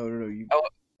 No, you. Oh.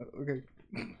 Okay.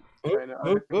 I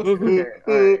know.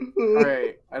 Okay, all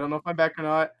right. I don't know if I'm back or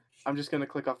not. I'm just gonna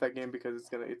click off that game because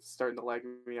it's starting to lag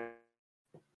me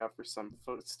out for some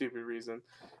stupid reason.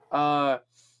 A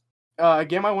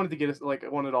game I wanted to get us, like, I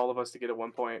wanted all of us to get at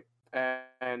one point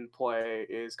and play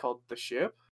is called The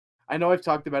Ship. I know I've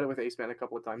talked about it with Ace Man a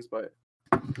couple of times, but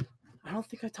I don't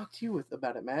think I talked to you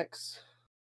about it, Max.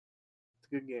 It's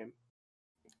a good game.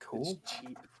 Cool. It's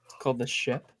cheap. It's called The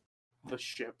Ship. The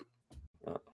Ship.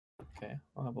 Okay,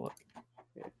 I'll have a look.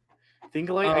 Think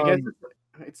like I guess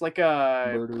Um, it's like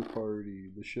a Murder Party.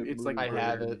 The ship. it's Murder like I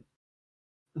have Party.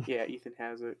 it. yeah, Ethan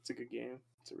has it. It's a good game.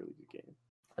 It's a really good game.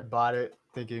 I bought it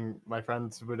thinking my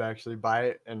friends would actually buy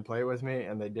it and play it with me,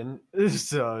 and they didn't.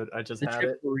 So I just the had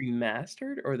ship it.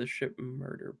 remastered or the ship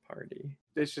Murder Party?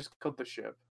 It's just called The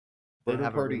Ship. They Murder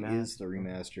have a Party is the remaster.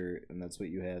 remaster, and that's what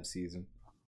you have, Season.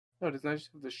 No, it's not just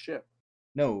The Ship.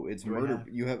 No, it's Do I Murder. have-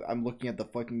 You have. I'm looking at the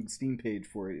fucking Steam page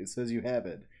for it. It says you have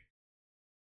it.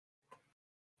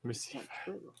 Let me It's see. not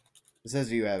true. It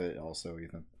says you have it also,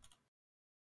 Ethan.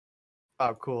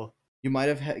 Oh, cool. You might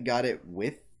have got it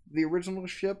with the original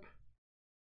ship.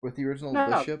 With the original No,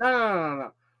 the no, ship.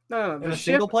 no. In The a ship,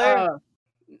 single player?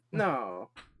 no.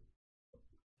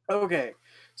 Okay,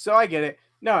 so I get it.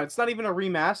 No, it's not even a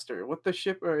remaster. What the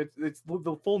ship, or it's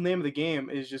the full name of the game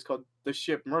is just called The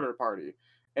Ship Murder Party.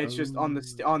 It's just on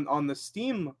the on the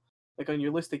Steam, like on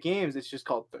your list of games, it's just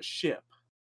called The Ship.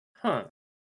 Huh.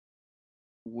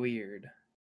 Weird.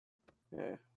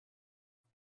 Yeah.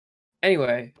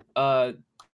 Anyway, Sorry,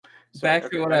 back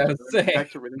okay, to what I was saying.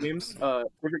 Back to rhythm games.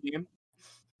 Favorite game.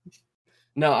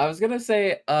 No, I was gonna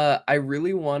say, I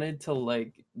really wanted to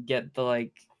like get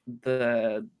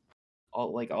the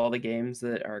all the games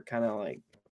that are kind of like,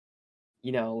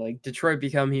 like Detroit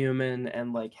Become Human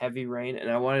and like Heavy Rain, and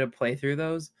I wanted to play through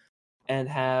those and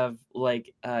have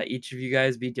like each of you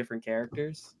guys be different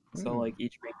characters, so like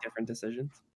each make different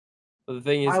decisions. But the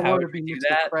thing is, I how want to would be we do Mr.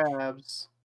 that? Krabs.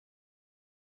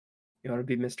 You want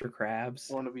to be Mr.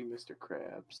 Krabs? I want to be Mr.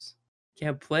 Krabs.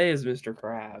 Can't play as Mr.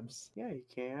 Krabs. Yeah, you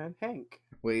can. Hank.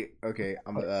 Wait, okay.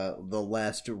 I'm the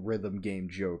last rhythm game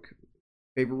joke.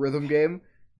 Favorite rhythm game?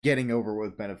 Getting Over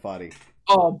with Benefati.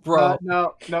 Oh, bro.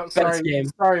 No, Best sorry, game.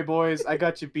 sorry, boys. I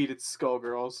got you beat. It's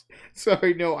Skullgirls.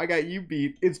 Sorry, no, I got you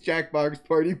beat. It's Jackbox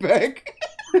Party Pack.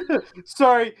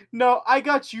 Sorry, no, I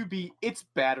got you beat. It's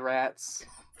Bad Rats.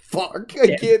 Fuck,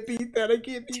 I can't beat that. I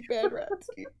can't beat Bad Rats.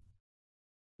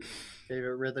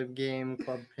 Favorite rhythm game,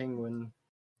 Club Penguin.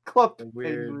 Club The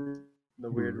weird- Penguin. The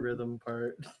weird rhythm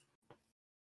part.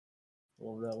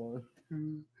 Love that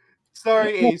one.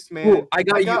 Sorry, Ooh, Ace Man. ooh, I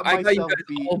got you myself guys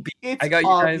beat. all beat. It's I got you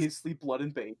guys. obviously Blood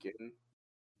and Bacon.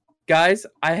 Guys,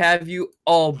 I have you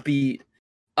all beat.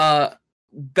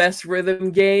 Best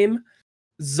rhythm game,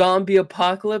 Zombie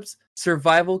Apocalypse,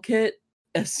 Survival Kit,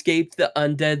 Escape the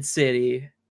Undead City.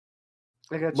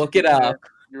 I got you Look beat, it man. up.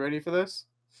 You ready for this?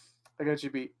 I got you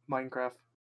beat. Minecraft.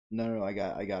 No, I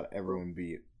got everyone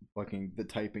beat. Fucking the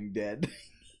typing dead.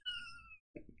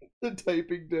 The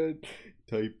typing dead.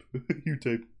 Type. You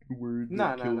type the word.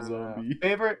 No. Kill zombie.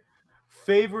 Favorite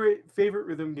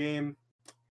rhythm game.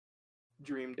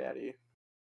 Dream Daddy.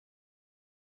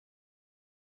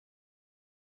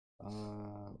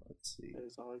 Let's see. That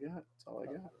is all I got. That's all I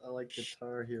got. I like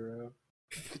Guitar Hero.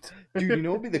 Dude, you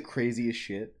know what would be the craziest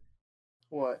shit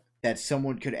What? that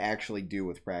someone could actually do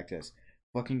with practice?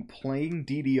 Fucking playing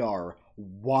DDR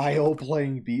while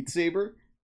playing Beat Saber?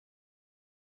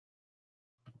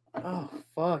 Oh,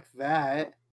 fuck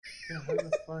that. Yeah, how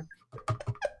the fuck?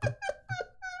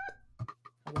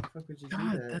 How the fuck would you do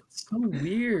God, that? that's so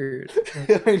weird.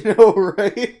 I know,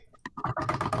 right?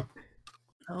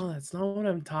 No, that's not what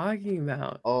I'm talking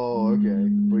about. Oh, okay.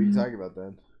 What are you talking about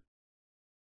then?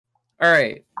 All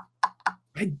right.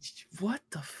 What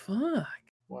the fuck?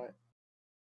 What?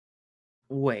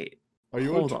 Wait. Are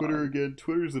you Hold on Twitter on. again?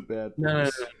 Twitter's a bad No.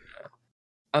 place.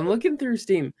 I'm looking through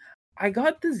Steam. I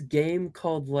got this game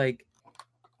called like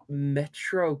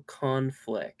Metro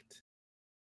Conflict.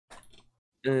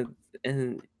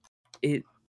 And it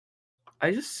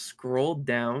I just scrolled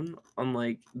down on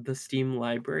like the Steam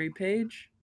library page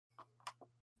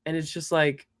and it's just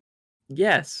like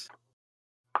yes.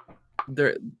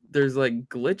 There's like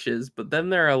glitches, but then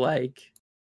there are like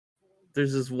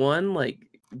there's this one like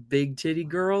big titty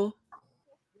girl.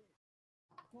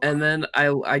 And then I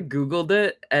googled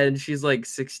it and she's like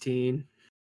 16.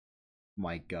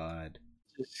 My god.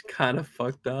 Just kind of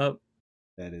fucked up.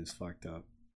 That is fucked up.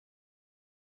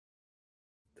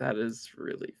 That is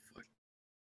really fucked.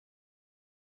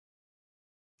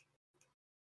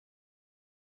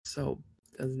 So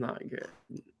that's not good.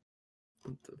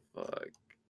 What the fuck?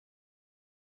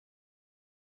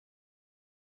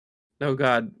 Oh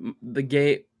god, the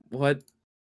gate. What?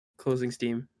 Closing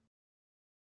Steam.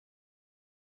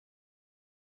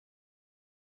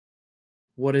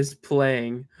 What is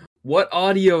playing? What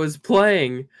audio is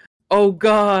playing? Oh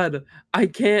god, I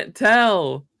can't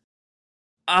tell.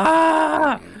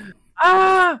 Ah!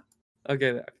 Ah!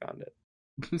 Okay, I found it.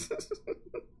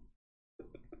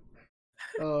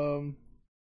 All All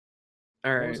What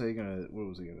right, was I gonna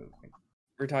think?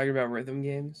 we're talking about rhythm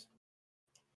games.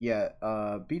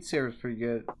 Yeah, Beat Saber's pretty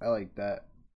good. I like that.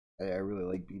 I really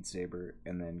like Beat Saber.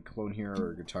 And then Clone Hero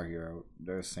or Guitar Hero,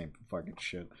 they're the same fucking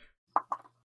shit.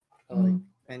 I like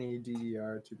any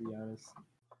DDR, to be honest.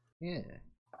 Yeah.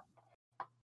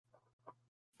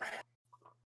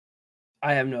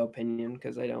 I have no opinion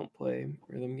because I don't play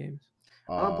rhythm games.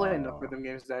 I don't play enough rhythm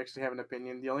games to actually have an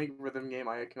opinion. The only rhythm game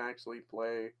I can actually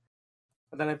play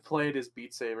that I've played is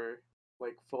Beat Saber,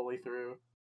 like fully through.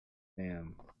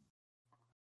 Damn.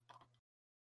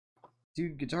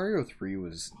 Dude, Guitar Hero 3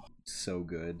 was so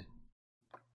good.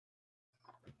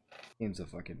 Game's a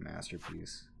fucking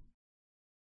masterpiece.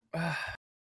 God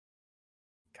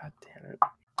damn it.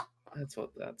 That's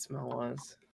what that smell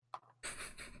was.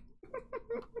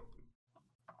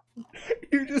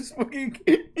 You just fucking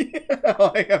yeah,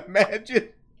 like imagine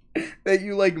that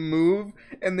you like move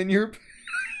and then you're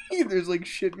there's like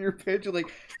shit in your pitch. You're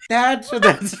like, that's what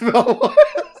that smell was.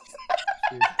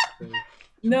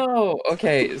 No,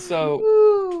 okay,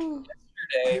 so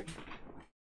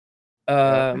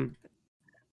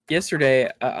yesterday,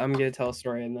 I'm gonna tell a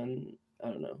story and then I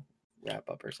don't know, wrap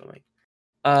up or something.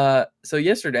 So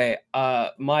yesterday,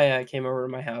 Maya came over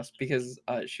to my house because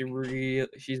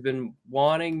she's been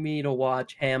wanting me to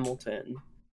watch Hamilton.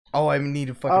 Oh, I need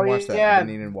to fucking watch that. Yeah. I've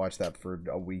been needing to watch that for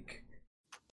a week.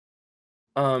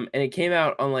 And it came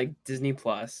out on like Disney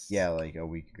Plus. Yeah, like a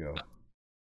week ago.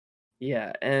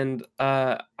 Yeah, and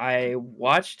I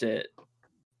watched it.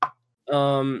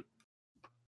 I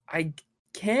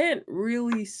can't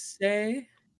really say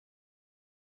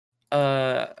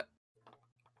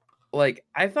like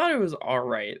I thought it was all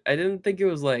right. I didn't think it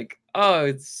was like, oh,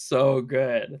 it's so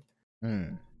good.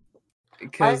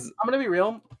 Because I'm gonna be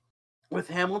real with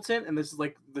Hamilton, and this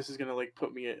is gonna like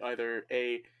put me at either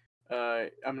a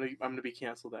I'm gonna be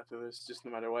canceled after this, just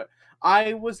no matter what.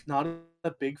 I was not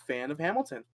a big fan of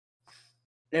Hamilton.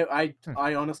 I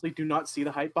honestly do not see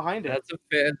the hype behind it.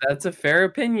 that's a fair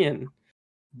opinion,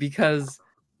 because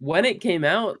when it came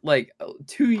out, like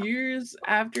 2 years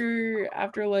after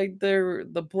like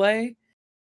the play,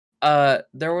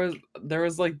 there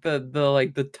was like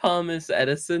the Thomas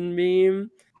Edison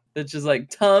meme that's just like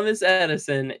Thomas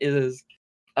Edison is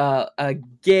a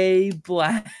gay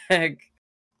black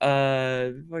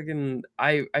fucking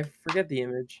I forget the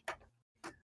image.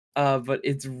 But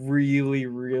it's really,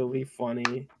 really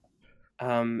funny.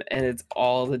 And it's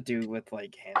all to do with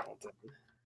like Hamilton.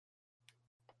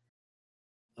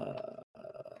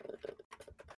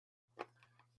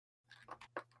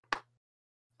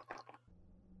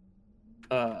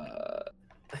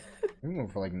 We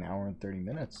went for like an hour and 30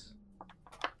 minutes.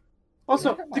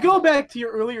 Also, to go back to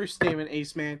your earlier statement,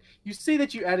 Ace Man, you say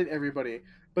that you added everybody,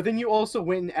 but then you also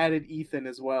went and added Ethan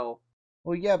as well.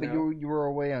 Well, yeah, but No. you were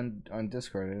away on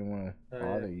Discord. I didn't want to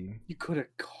bother you. You could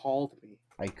have called me.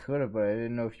 I could have, but I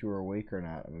didn't know if you were awake or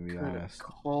not. I'm gonna be Could have honest.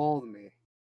 called me.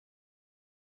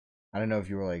 I don't know if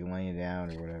you were like laying down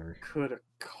or whatever. Could have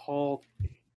called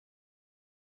me.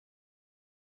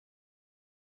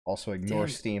 Also, ignore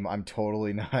Damn. Steam. I'm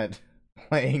totally not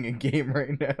playing a game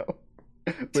right now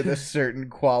with a certain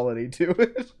quality to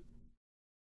it.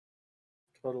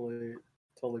 Totally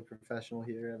professional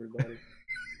here, everybody.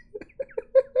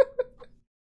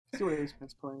 See what Ace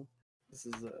Man's playing. This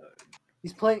is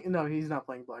He's playing. No, he's not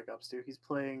playing Black Ops 2. He's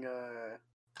playing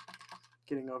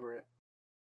Getting Over It.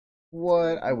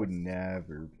 What? I would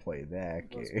never play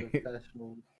that most game.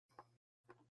 professional.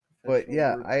 But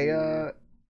yeah, work here.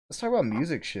 let's talk about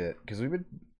music shit, because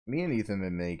me and Ethan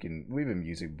we've been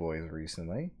music boys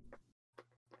recently.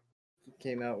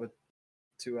 Came out with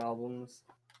 2 albums.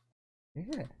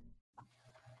 Yeah.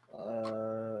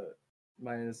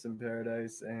 Minus in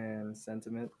Paradise and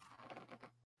Sentiment.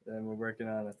 Then we're working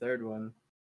on a 3rd one.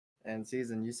 And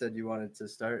Season, you said you wanted to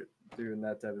start doing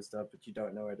that type of stuff, but you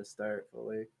don't know where to start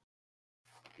fully.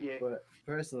 Yeah. But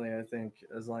personally, I think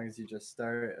as long as you just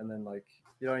start and then like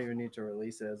you don't even need to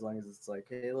release it, as long as it's like,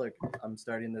 hey, look, I'm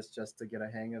starting this just to get a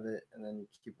hang of it, and then you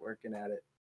keep working at it.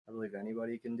 I believe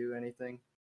anybody can do anything.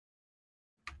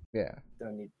 Yeah.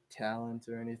 Don't need talent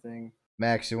or anything.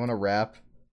 Max, you want to rap?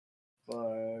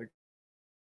 Fuck.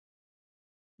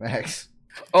 Max.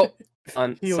 Oh, He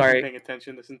wasn't sorry. paying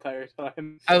attention this entire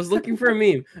time. I was looking for a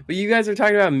meme, but you guys are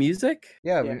talking about music?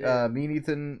 Yeah, Yeah. me and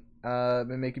Ethan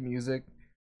been making music.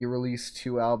 He released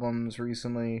 2 albums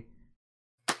recently.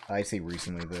 I say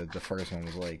recently, the first one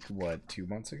was like, what, 2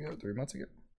 months ago? 3 months ago?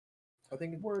 I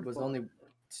think it was only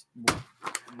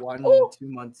 1, Oh!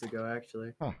 2 months ago,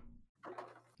 actually. Huh.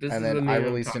 This And is the then I meme I'm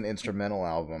released talking an instrumental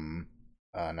album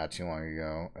not too long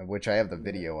ago, which I have the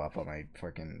video up on my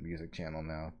fucking music channel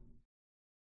now.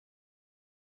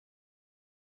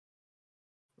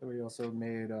 We also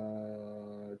made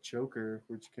Joker,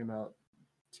 which came out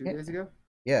 2 Yeah. days ago.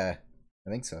 Yeah, I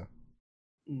think so.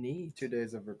 Neat. 2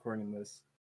 days of recording this.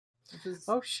 Which is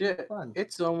Oh shit! fun.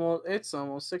 It's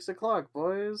almost 6 o'clock,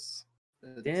 boys.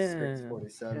 It's Damn.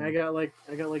 6:47. And I got like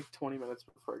 20 minutes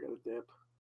before I gotta dip.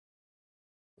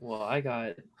 Well, I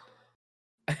got.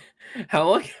 How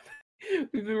long?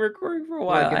 We've been recording for a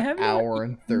while. Like I an haven't hour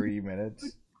and 30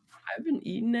 minutes. I haven't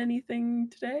eaten anything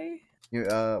today.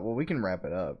 Well, we can wrap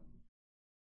it up.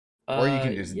 Or you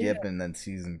can just yeah. dip and then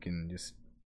Season can just...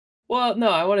 Well, no,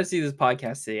 I want to see this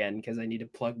podcast to the end because I need to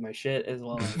plug my shit as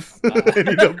well as. I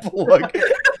need to plug.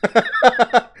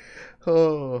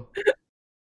 Oh.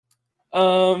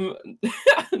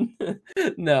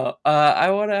 No, I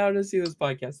want to see this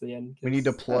podcast to the end. We need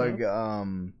to 'cause, I don't plug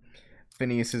know.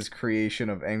 Phineas's creation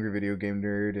of Angry Video Game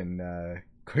Nerd and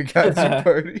Quickatsu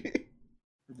Party.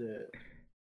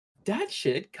 That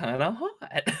shit kind of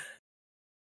hot.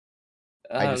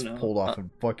 I don't just know. pulled off a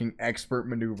fucking expert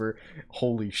maneuver.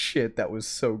 Holy shit, that was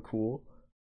so cool.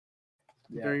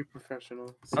 Yeah. Very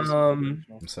professional. I'm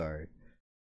sorry.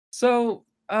 So,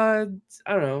 I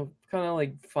don't know, kind of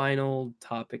like final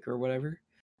topic or whatever.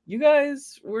 You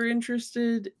guys were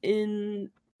interested in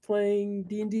playing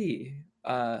D&D.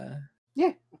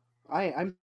 Yeah,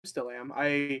 I'm still am.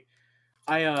 I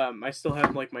still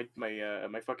have like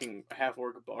my fucking half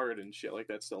orc bard and shit like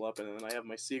that still up, and then I have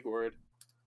my Sigurd.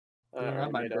 Yeah,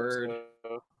 already my made bird.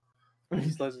 Up, so he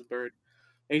still has his bird.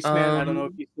 Ace Man, I don't know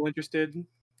if Um, he's still interested.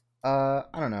 I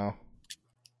don't know.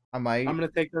 I might. I'm gonna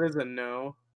take that as a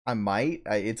no. I might.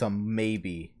 It's a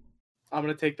maybe. I'm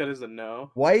gonna take that as a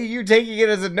no. Why are you taking it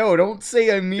as a no? Don't say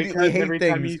I immediately Because every hate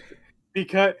time things. you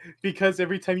because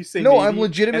every time you say No, maybe, I'm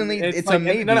legitimately. and It's like, a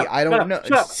maybe. no, I don't know.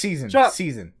 Shut up, Season. shut up,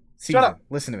 Season. shut up,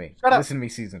 Listen to me. shut up, Listen to me,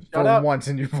 Season. shut For up, once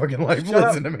in your fucking life, shut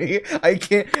listen to me. I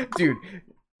can't, dude.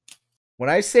 When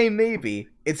I say maybe,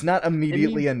 it's not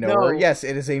immediately a means no. Or no. yes,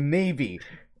 it is a maybe.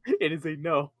 It is a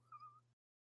no.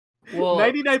 well,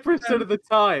 99% of the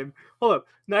time. Hold up.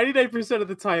 99% of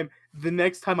the time, the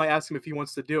next time I ask him if he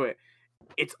wants to do it,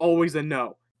 it's always a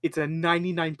no. It's a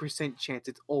 99% chance.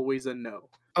 It's always a no.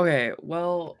 okay,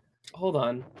 well, hold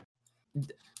on.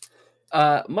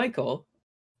 Michael,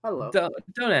 Hello.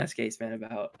 don't ask Ace Man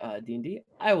about D&D.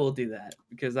 I will do that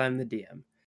because I'm the DM.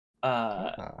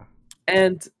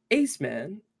 And Ace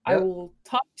Man, I Yep. will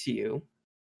talk to you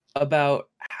about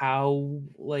how,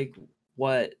 like,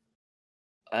 what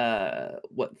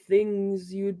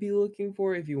things you would be looking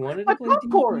for if you wanted to My play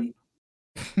popcorn!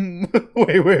 D&D.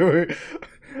 Wait.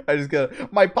 I just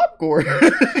got my popcorn.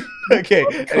 Okay.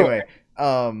 Anyway,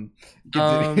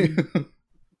 continue.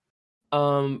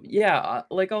 Yeah,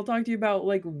 like I'll talk to you about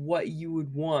like what you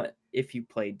would want if you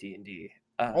played D&D.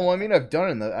 Well, I mean, I've played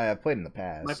in the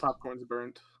past. My popcorn's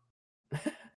burnt.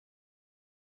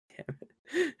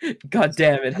 God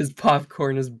damn it, his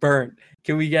popcorn is burnt.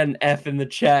 Can we get an F in the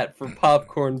chat for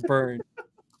popcorn burnt?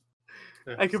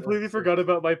 I completely forgot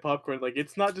about my popcorn. Like,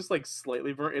 it's not just like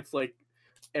slightly burnt, it's like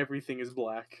everything is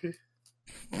black.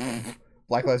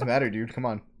 Black Lives Matter, dude. Come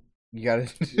on, you gotta.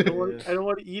 I don't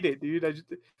want to eat it, dude. I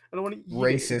don't want to eat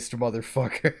Racist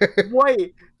motherfucker. it.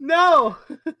 Wait, no.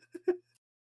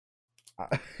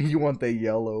 You want the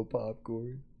yellow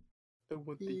popcorn? I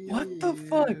want the What the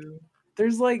fuck?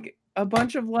 There's like a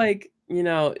bunch of like, you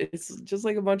know, it's just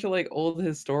like a bunch of like old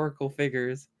historical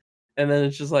figures. And then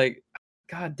it's just like,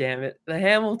 God damn it. The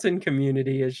Hamilton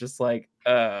community is just like,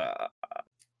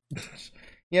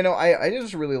 You know, I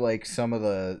just really like some of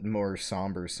the more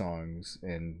somber songs,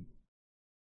 and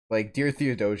like Dear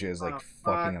Theodosia is like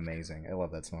fucking amazing. I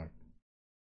love that song.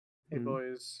 Hey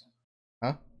boys.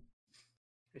 Huh?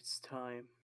 It's time.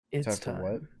 it's Time for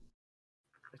what?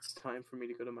 It's time for me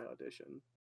to go to my audition.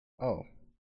 Oh,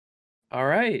 All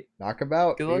right.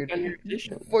 knockabout. Good luck dude. on your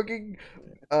audition. Fucking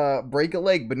break a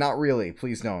leg, but not really.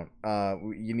 Please don't.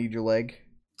 You need your leg.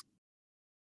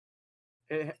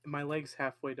 My legs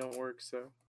halfway don't work, so.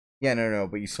 Yeah, no,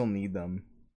 but you still need them.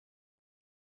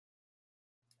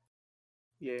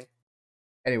 Yeah.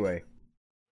 Anyway,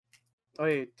 Oh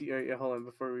yeah, hold on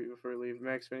before we leave.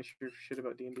 Max, finish your shit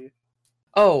about D&D.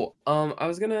 Oh, I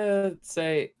was gonna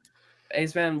say,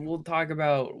 Ace Man, we'll talk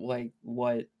about like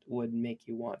what would make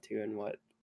you want to and what,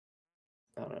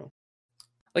 I don't know.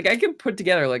 Like I could put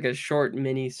together like a short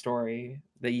mini story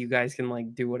that you guys can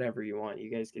like do whatever you want. You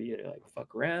guys could either like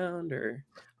fuck around or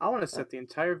I want to set the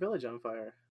entire village on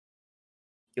fire.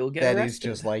 you'll get that arrested. is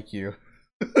just like you.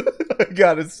 I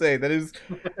gotta say, that is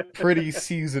pretty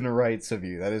season rights of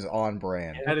you. That is on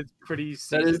brand. That is pretty.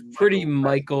 That is seasoned pretty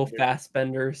Michael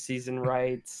Fassbender. Fassbender season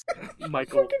rights.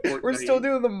 Michael. We're still Fortnite.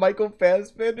 doing the Michael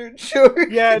Fassbender joke.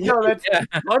 Yeah, no, that's Yeah.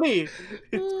 funny.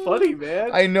 It's funny,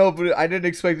 man. I know, but I didn't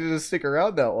expect it to stick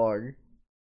around that long.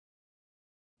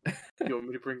 You want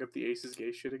me to bring up the Aces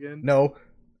gay shit again? No.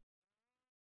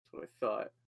 That's what I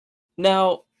thought.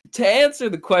 Now, to answer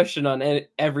the question on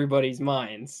everybody's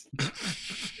minds,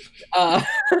 uh,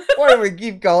 Why do we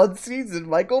keep calling season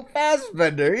Michael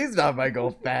Fassbender? He's not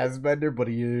Michael Fassbender, but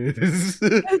he is.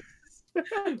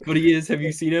 but he is. Have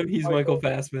you seen him? He's Michael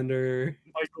Fassbender.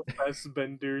 Michael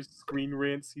Fassbender's Screen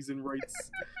Rant season rights.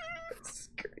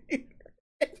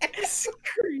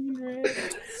 Screen rant.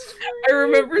 I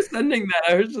remember sending that.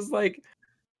 I was just like,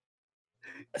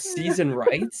 season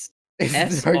rights?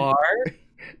 SR?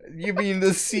 You mean the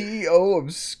CEO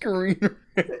of Screen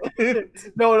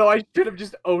Rant? No, I should have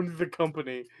just owned the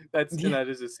company. That Yeah.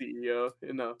 is a CEO.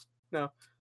 No.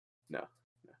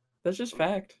 That's just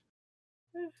fact.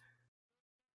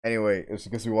 Anyway, it's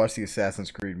because we watched the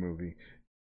Assassin's Creed movie.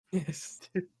 Yes.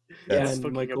 That's Yeah, and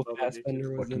fucking Michael abomination.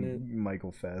 Fassbender was in it. Fucking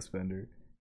Michael Fassbender.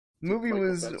 The movie Michael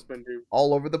was Fassbender.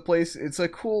 all over the place. It's a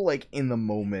cool, like, in the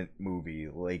moment movie.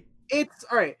 Like, It's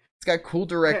alright. it's got cool Okay,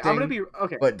 directing, I'm gonna be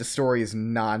okay. but the story is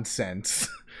nonsense.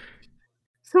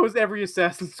 So is every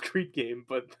Assassin's Creed game,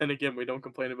 but then again, we don't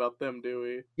complain about them, do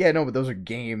we? Yeah, no, but those are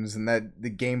games, and that the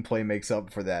gameplay makes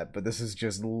up for that. But this is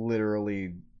just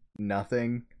literally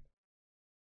nothing.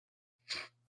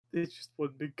 It's just one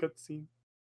big cutscene.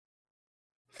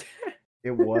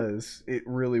 It was. It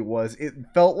really was. It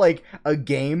felt like a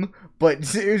game, but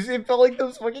it felt like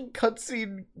those fucking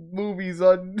cutscene movies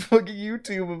on fucking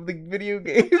YouTube of the video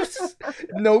games.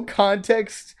 No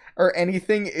context or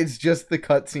anything. It's just the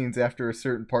cutscenes after a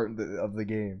certain part of the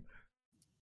game.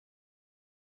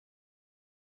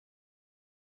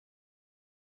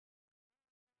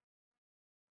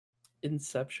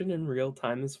 Inception in real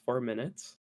time is 4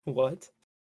 minutes. What?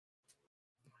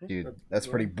 Dude, that's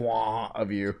pretty blah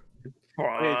of you.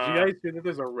 Hey, did you guys hear that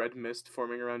there's a red mist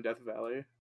forming around Death Valley?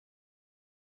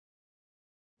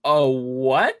 Oh,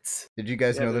 what? Did you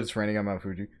guys Yeah, know that there's- it's raining on Mount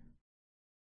Fuji?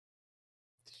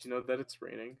 Did you know that it's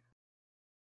raining?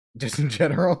 Just in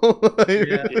general?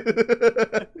 Yeah.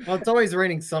 Well, it's always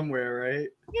raining somewhere, right?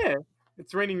 Yeah,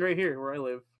 it's raining right here where I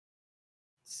live.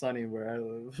 Sunny where I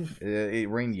live. It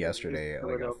rained yesterday,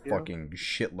 like a Philadelphia. fucking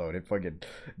shitload. It fucking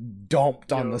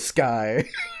dumped on Yo. the sky.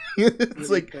 It's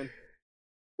like, Ethan,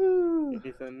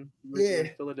 you were in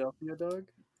Yeah. Philadelphia, dog.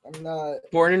 I'm not.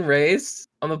 Born and raised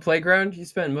on the playground, you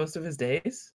spent most of his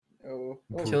days Oh,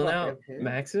 chilling fuck, out, okay.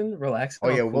 maxing, relaxing. oh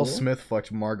yeah, on Will pool. Smith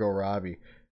fucked Margot Robbie.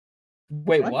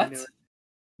 Wait, What? what?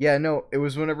 Yeah, no, it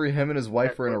was whenever him and his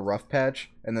wife were in a gross. rough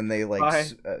patch, and then they like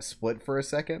Bye. split for a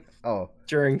second. Oh,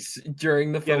 During the Yeah,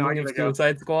 no, I filming of gotta go.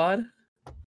 Suicide Squad?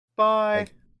 Bye.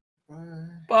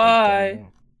 Bye.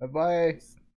 Bye bye.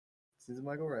 Season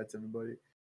Michael Wrights, everybody.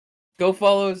 Go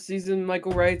follow Season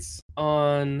Michael Wrights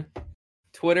on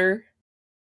Twitter.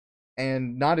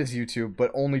 And not his YouTube, but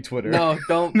only Twitter. No,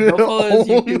 don't follow his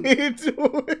YouTube.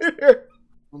 Only Twitter.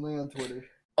 Only on Twitter.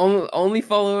 Only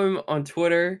follow him on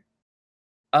Twitter.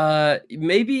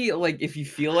 Maybe like if you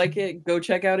feel like it, go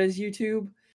check out his YouTube.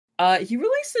 He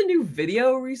released a new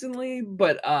video recently,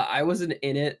 but I wasn't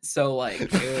in it, so like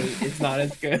it's not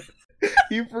as good.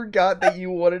 You forgot that you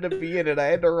wanted to be in it. I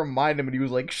had to remind him, and he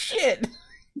was like, "Shit."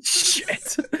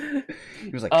 Shit. He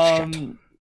was like, "Shit."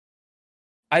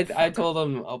 I told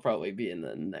him I'll probably be in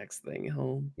the next thing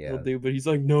he'll Yeah. do, but he's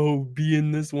like, no, be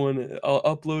in this one. I'll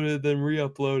upload it, then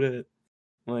re-upload it.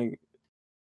 I'm like,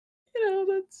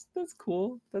 that's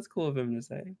cool. That's cool of him to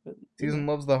say. But Season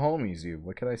loves the homies. You.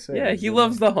 What can I say? yeah, he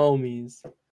loves the homies.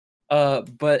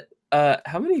 But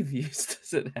how many views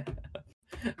does it have?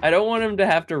 I don't want him to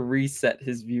have to reset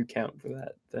his view count for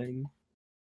that thing.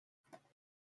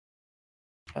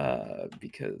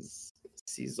 Because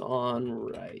he's on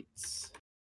rights.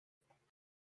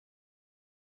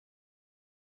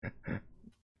 I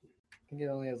think it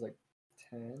only has like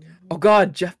 10. Oh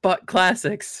god, Jeff Butt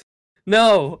Classics.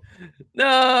 No.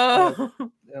 No.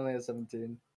 It only has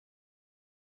 17.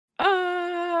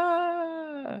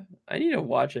 I need to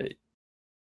watch it.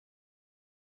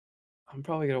 I'm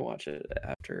probably gonna watch it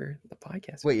after the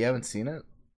podcast. Wait, you haven't seen it?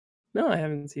 No, I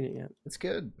haven't seen it yet. It's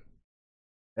good.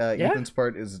 Yeah? Ethan's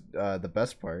part is the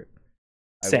best part.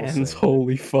 I will Sans, say.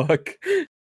 holy fuck.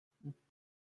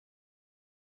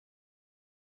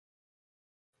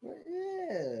 But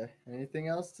yeah. Anything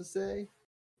else to say?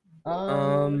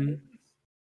 Not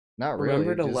really.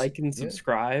 Remember to just- like and yeah.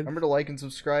 subscribe. Remember to like and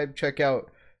subscribe. Check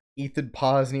out Ethan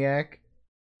Posniak.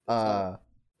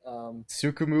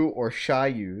 Sukumu or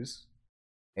Shayus.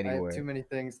 I Anyway. have too many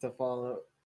things to follow.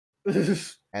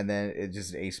 And then it's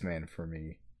just Ace Man for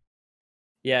me.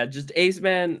 Yeah, just Ace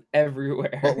Man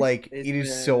everywhere. But like, Ace it is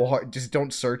Man. so hard. Just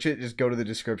don't search it. Just go to the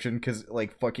description because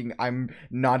like fucking, I'm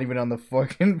not even on the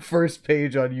fucking first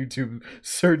page on YouTube.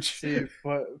 Search. See,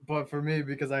 but for me,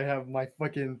 because I have my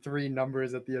fucking 3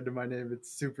 numbers at the end of my name,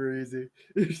 it's super easy.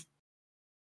 Dude,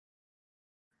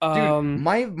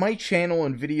 my channel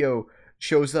and video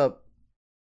shows up,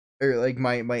 or like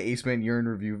my Ace Man Urine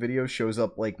review video shows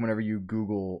up like whenever you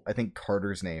Google, I think,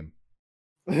 Carter's name.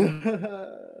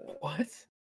 What?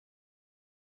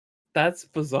 That's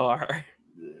bizarre.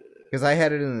 Because I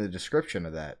had it in the description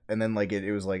of that, and then like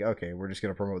it was like, okay, we're just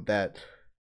gonna promote that.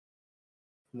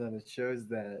 And then it shows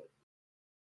that.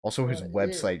 Also, his Yeah.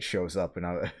 website shows up,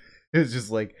 and it's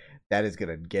just like, that is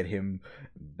gonna get him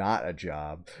not a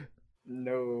job.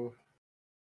 No.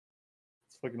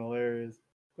 It's fucking hilarious.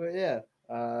 But yeah,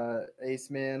 Ace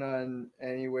Man on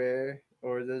anywhere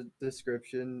or the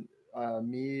description.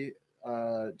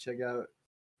 Check out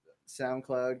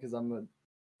SoundCloud because I'm a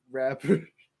rapper.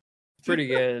 Pretty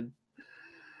good.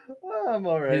 I'm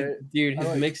alright. Dude, his I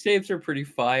like- mixtapes are pretty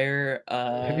fire.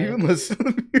 Have you even listened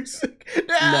to the music?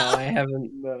 No, I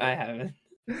haven't. No, I haven't.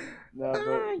 no,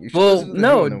 but You should Well, listen to the new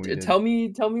no. one that we did. Tell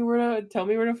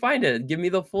me where to find it. Give me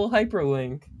the full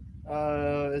hyperlink.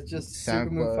 it's just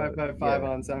SoundCloud, Supermoon555 yeah.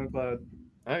 on SoundCloud.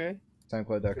 Okay. You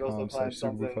could also find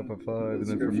something SoundCloud.com/Super555, in and the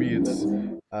then for me it's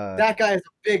description. That guy has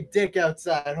a big dick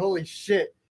outside. Holy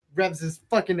shit. Revs his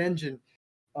fucking engine.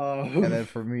 and then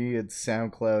for me it's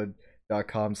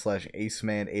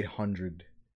SoundCloud.com/Aceman800.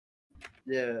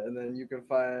 Yeah, and then you can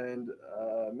find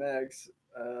Max.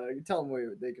 You tell them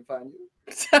where they can find you.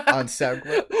 On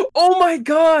SoundCloud. Oh my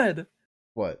god!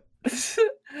 What?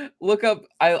 Look up.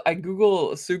 I Google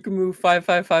Sukumu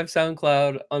 555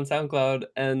 SoundCloud on SoundCloud,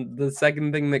 and the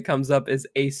second thing that comes up is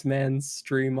Ace Man's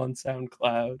stream on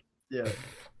SoundCloud. Yeah.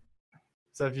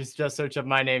 So if you just search up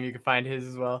my name, you can find his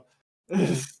as well.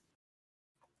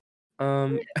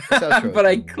 Outro But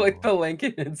I thing. clicked the link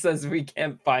and it says we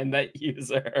can't find that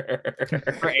user.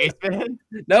 For Ace Man?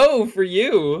 No, for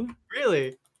you.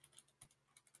 Really?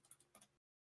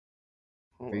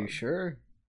 Are you sure?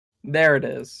 There it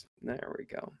is. There we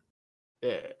go.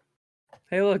 Yeah,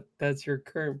 Hey, look, that's your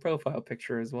current profile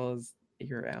picture as well as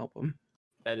your album.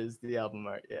 that is the album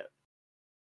art. Yeah.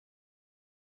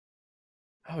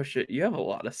 Oh shit, you have a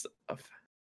lot of stuff.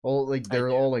 Well, like they're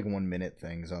do. all like 1 minute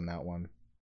things on that one.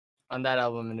 On that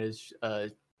album, it is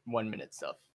 1 minute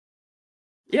stuff.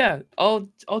 Yeah, I'll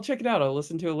check it out. I'll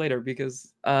listen to it later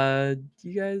because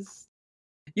you guys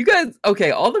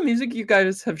okay, all the music you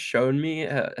guys have shown me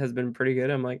has been pretty good.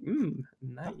 I'm like,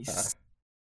 nice.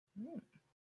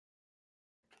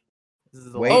 This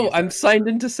is the Wait. Oh, longest I'm signed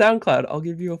into SoundCloud. I'll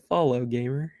give you a follow,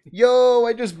 gamer. Yo,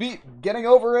 I just beat getting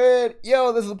over it.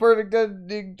 Yo, this is the perfect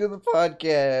ending to the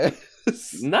podcast.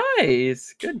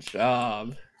 Nice. Good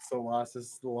job. So lost. This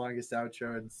is the longest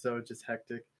outro and so just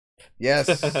hectic. Yes.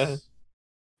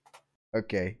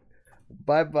 Okay.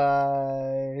 Bye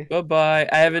bye. Bye-bye.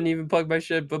 I haven't even plugged my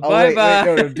shit, but Oh, wait,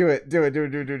 bye-bye. no, do it.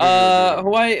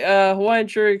 Hawaiian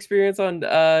Shirt Experience on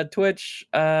Twitch,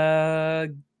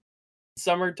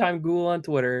 Summertime Ghoul on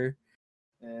Twitter.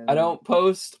 And, I don't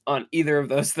post on either of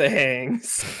those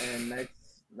things. And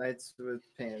nights with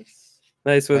pants.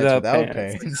 Nice without, Without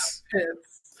pants.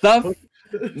 Pants. Stuff,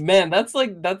 man. That's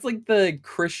like the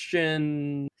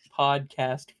Christian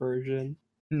podcast version.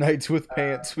 Nights with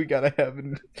pants. We gotta have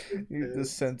the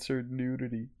censored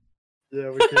nudity. Yeah,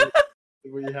 we can.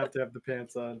 We have to have the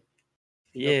pants on.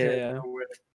 No pants, Yeah. no way.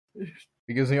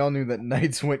 Because we all knew that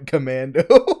Knights went commando.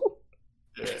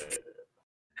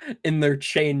 In their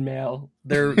chainmail,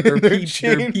 their Their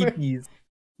chainmail. peepees.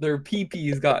 Their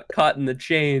peepees got caught in the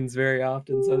chains very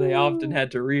often, so they often had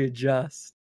to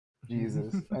readjust.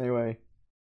 Jesus. Anyway.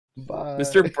 Bye.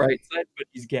 Mr. Brightside, but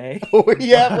he's gay. Oh,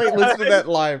 yeah, wait, listen to that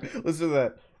line. Listen to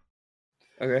that.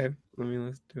 Okay, let me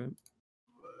listen to it.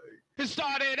 It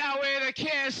started out with a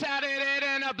kiss, how did it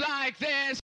end up like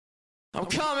this? I'm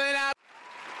coming out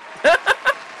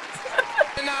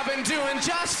and I've been doing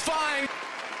just fine.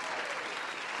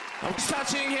 I'm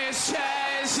touching his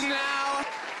chest now.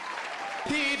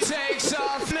 He takes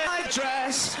off my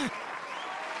dress,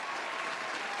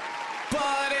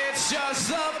 but it's just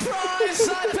the price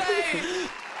I pay.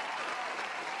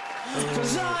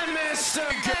 'Cause I'm Mr.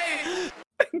 Gay.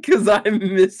 Because I'm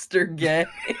Mr. Gay.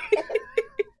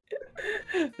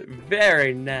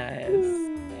 Very nice.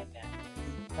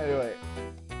 Anyway.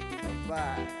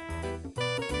 Bye.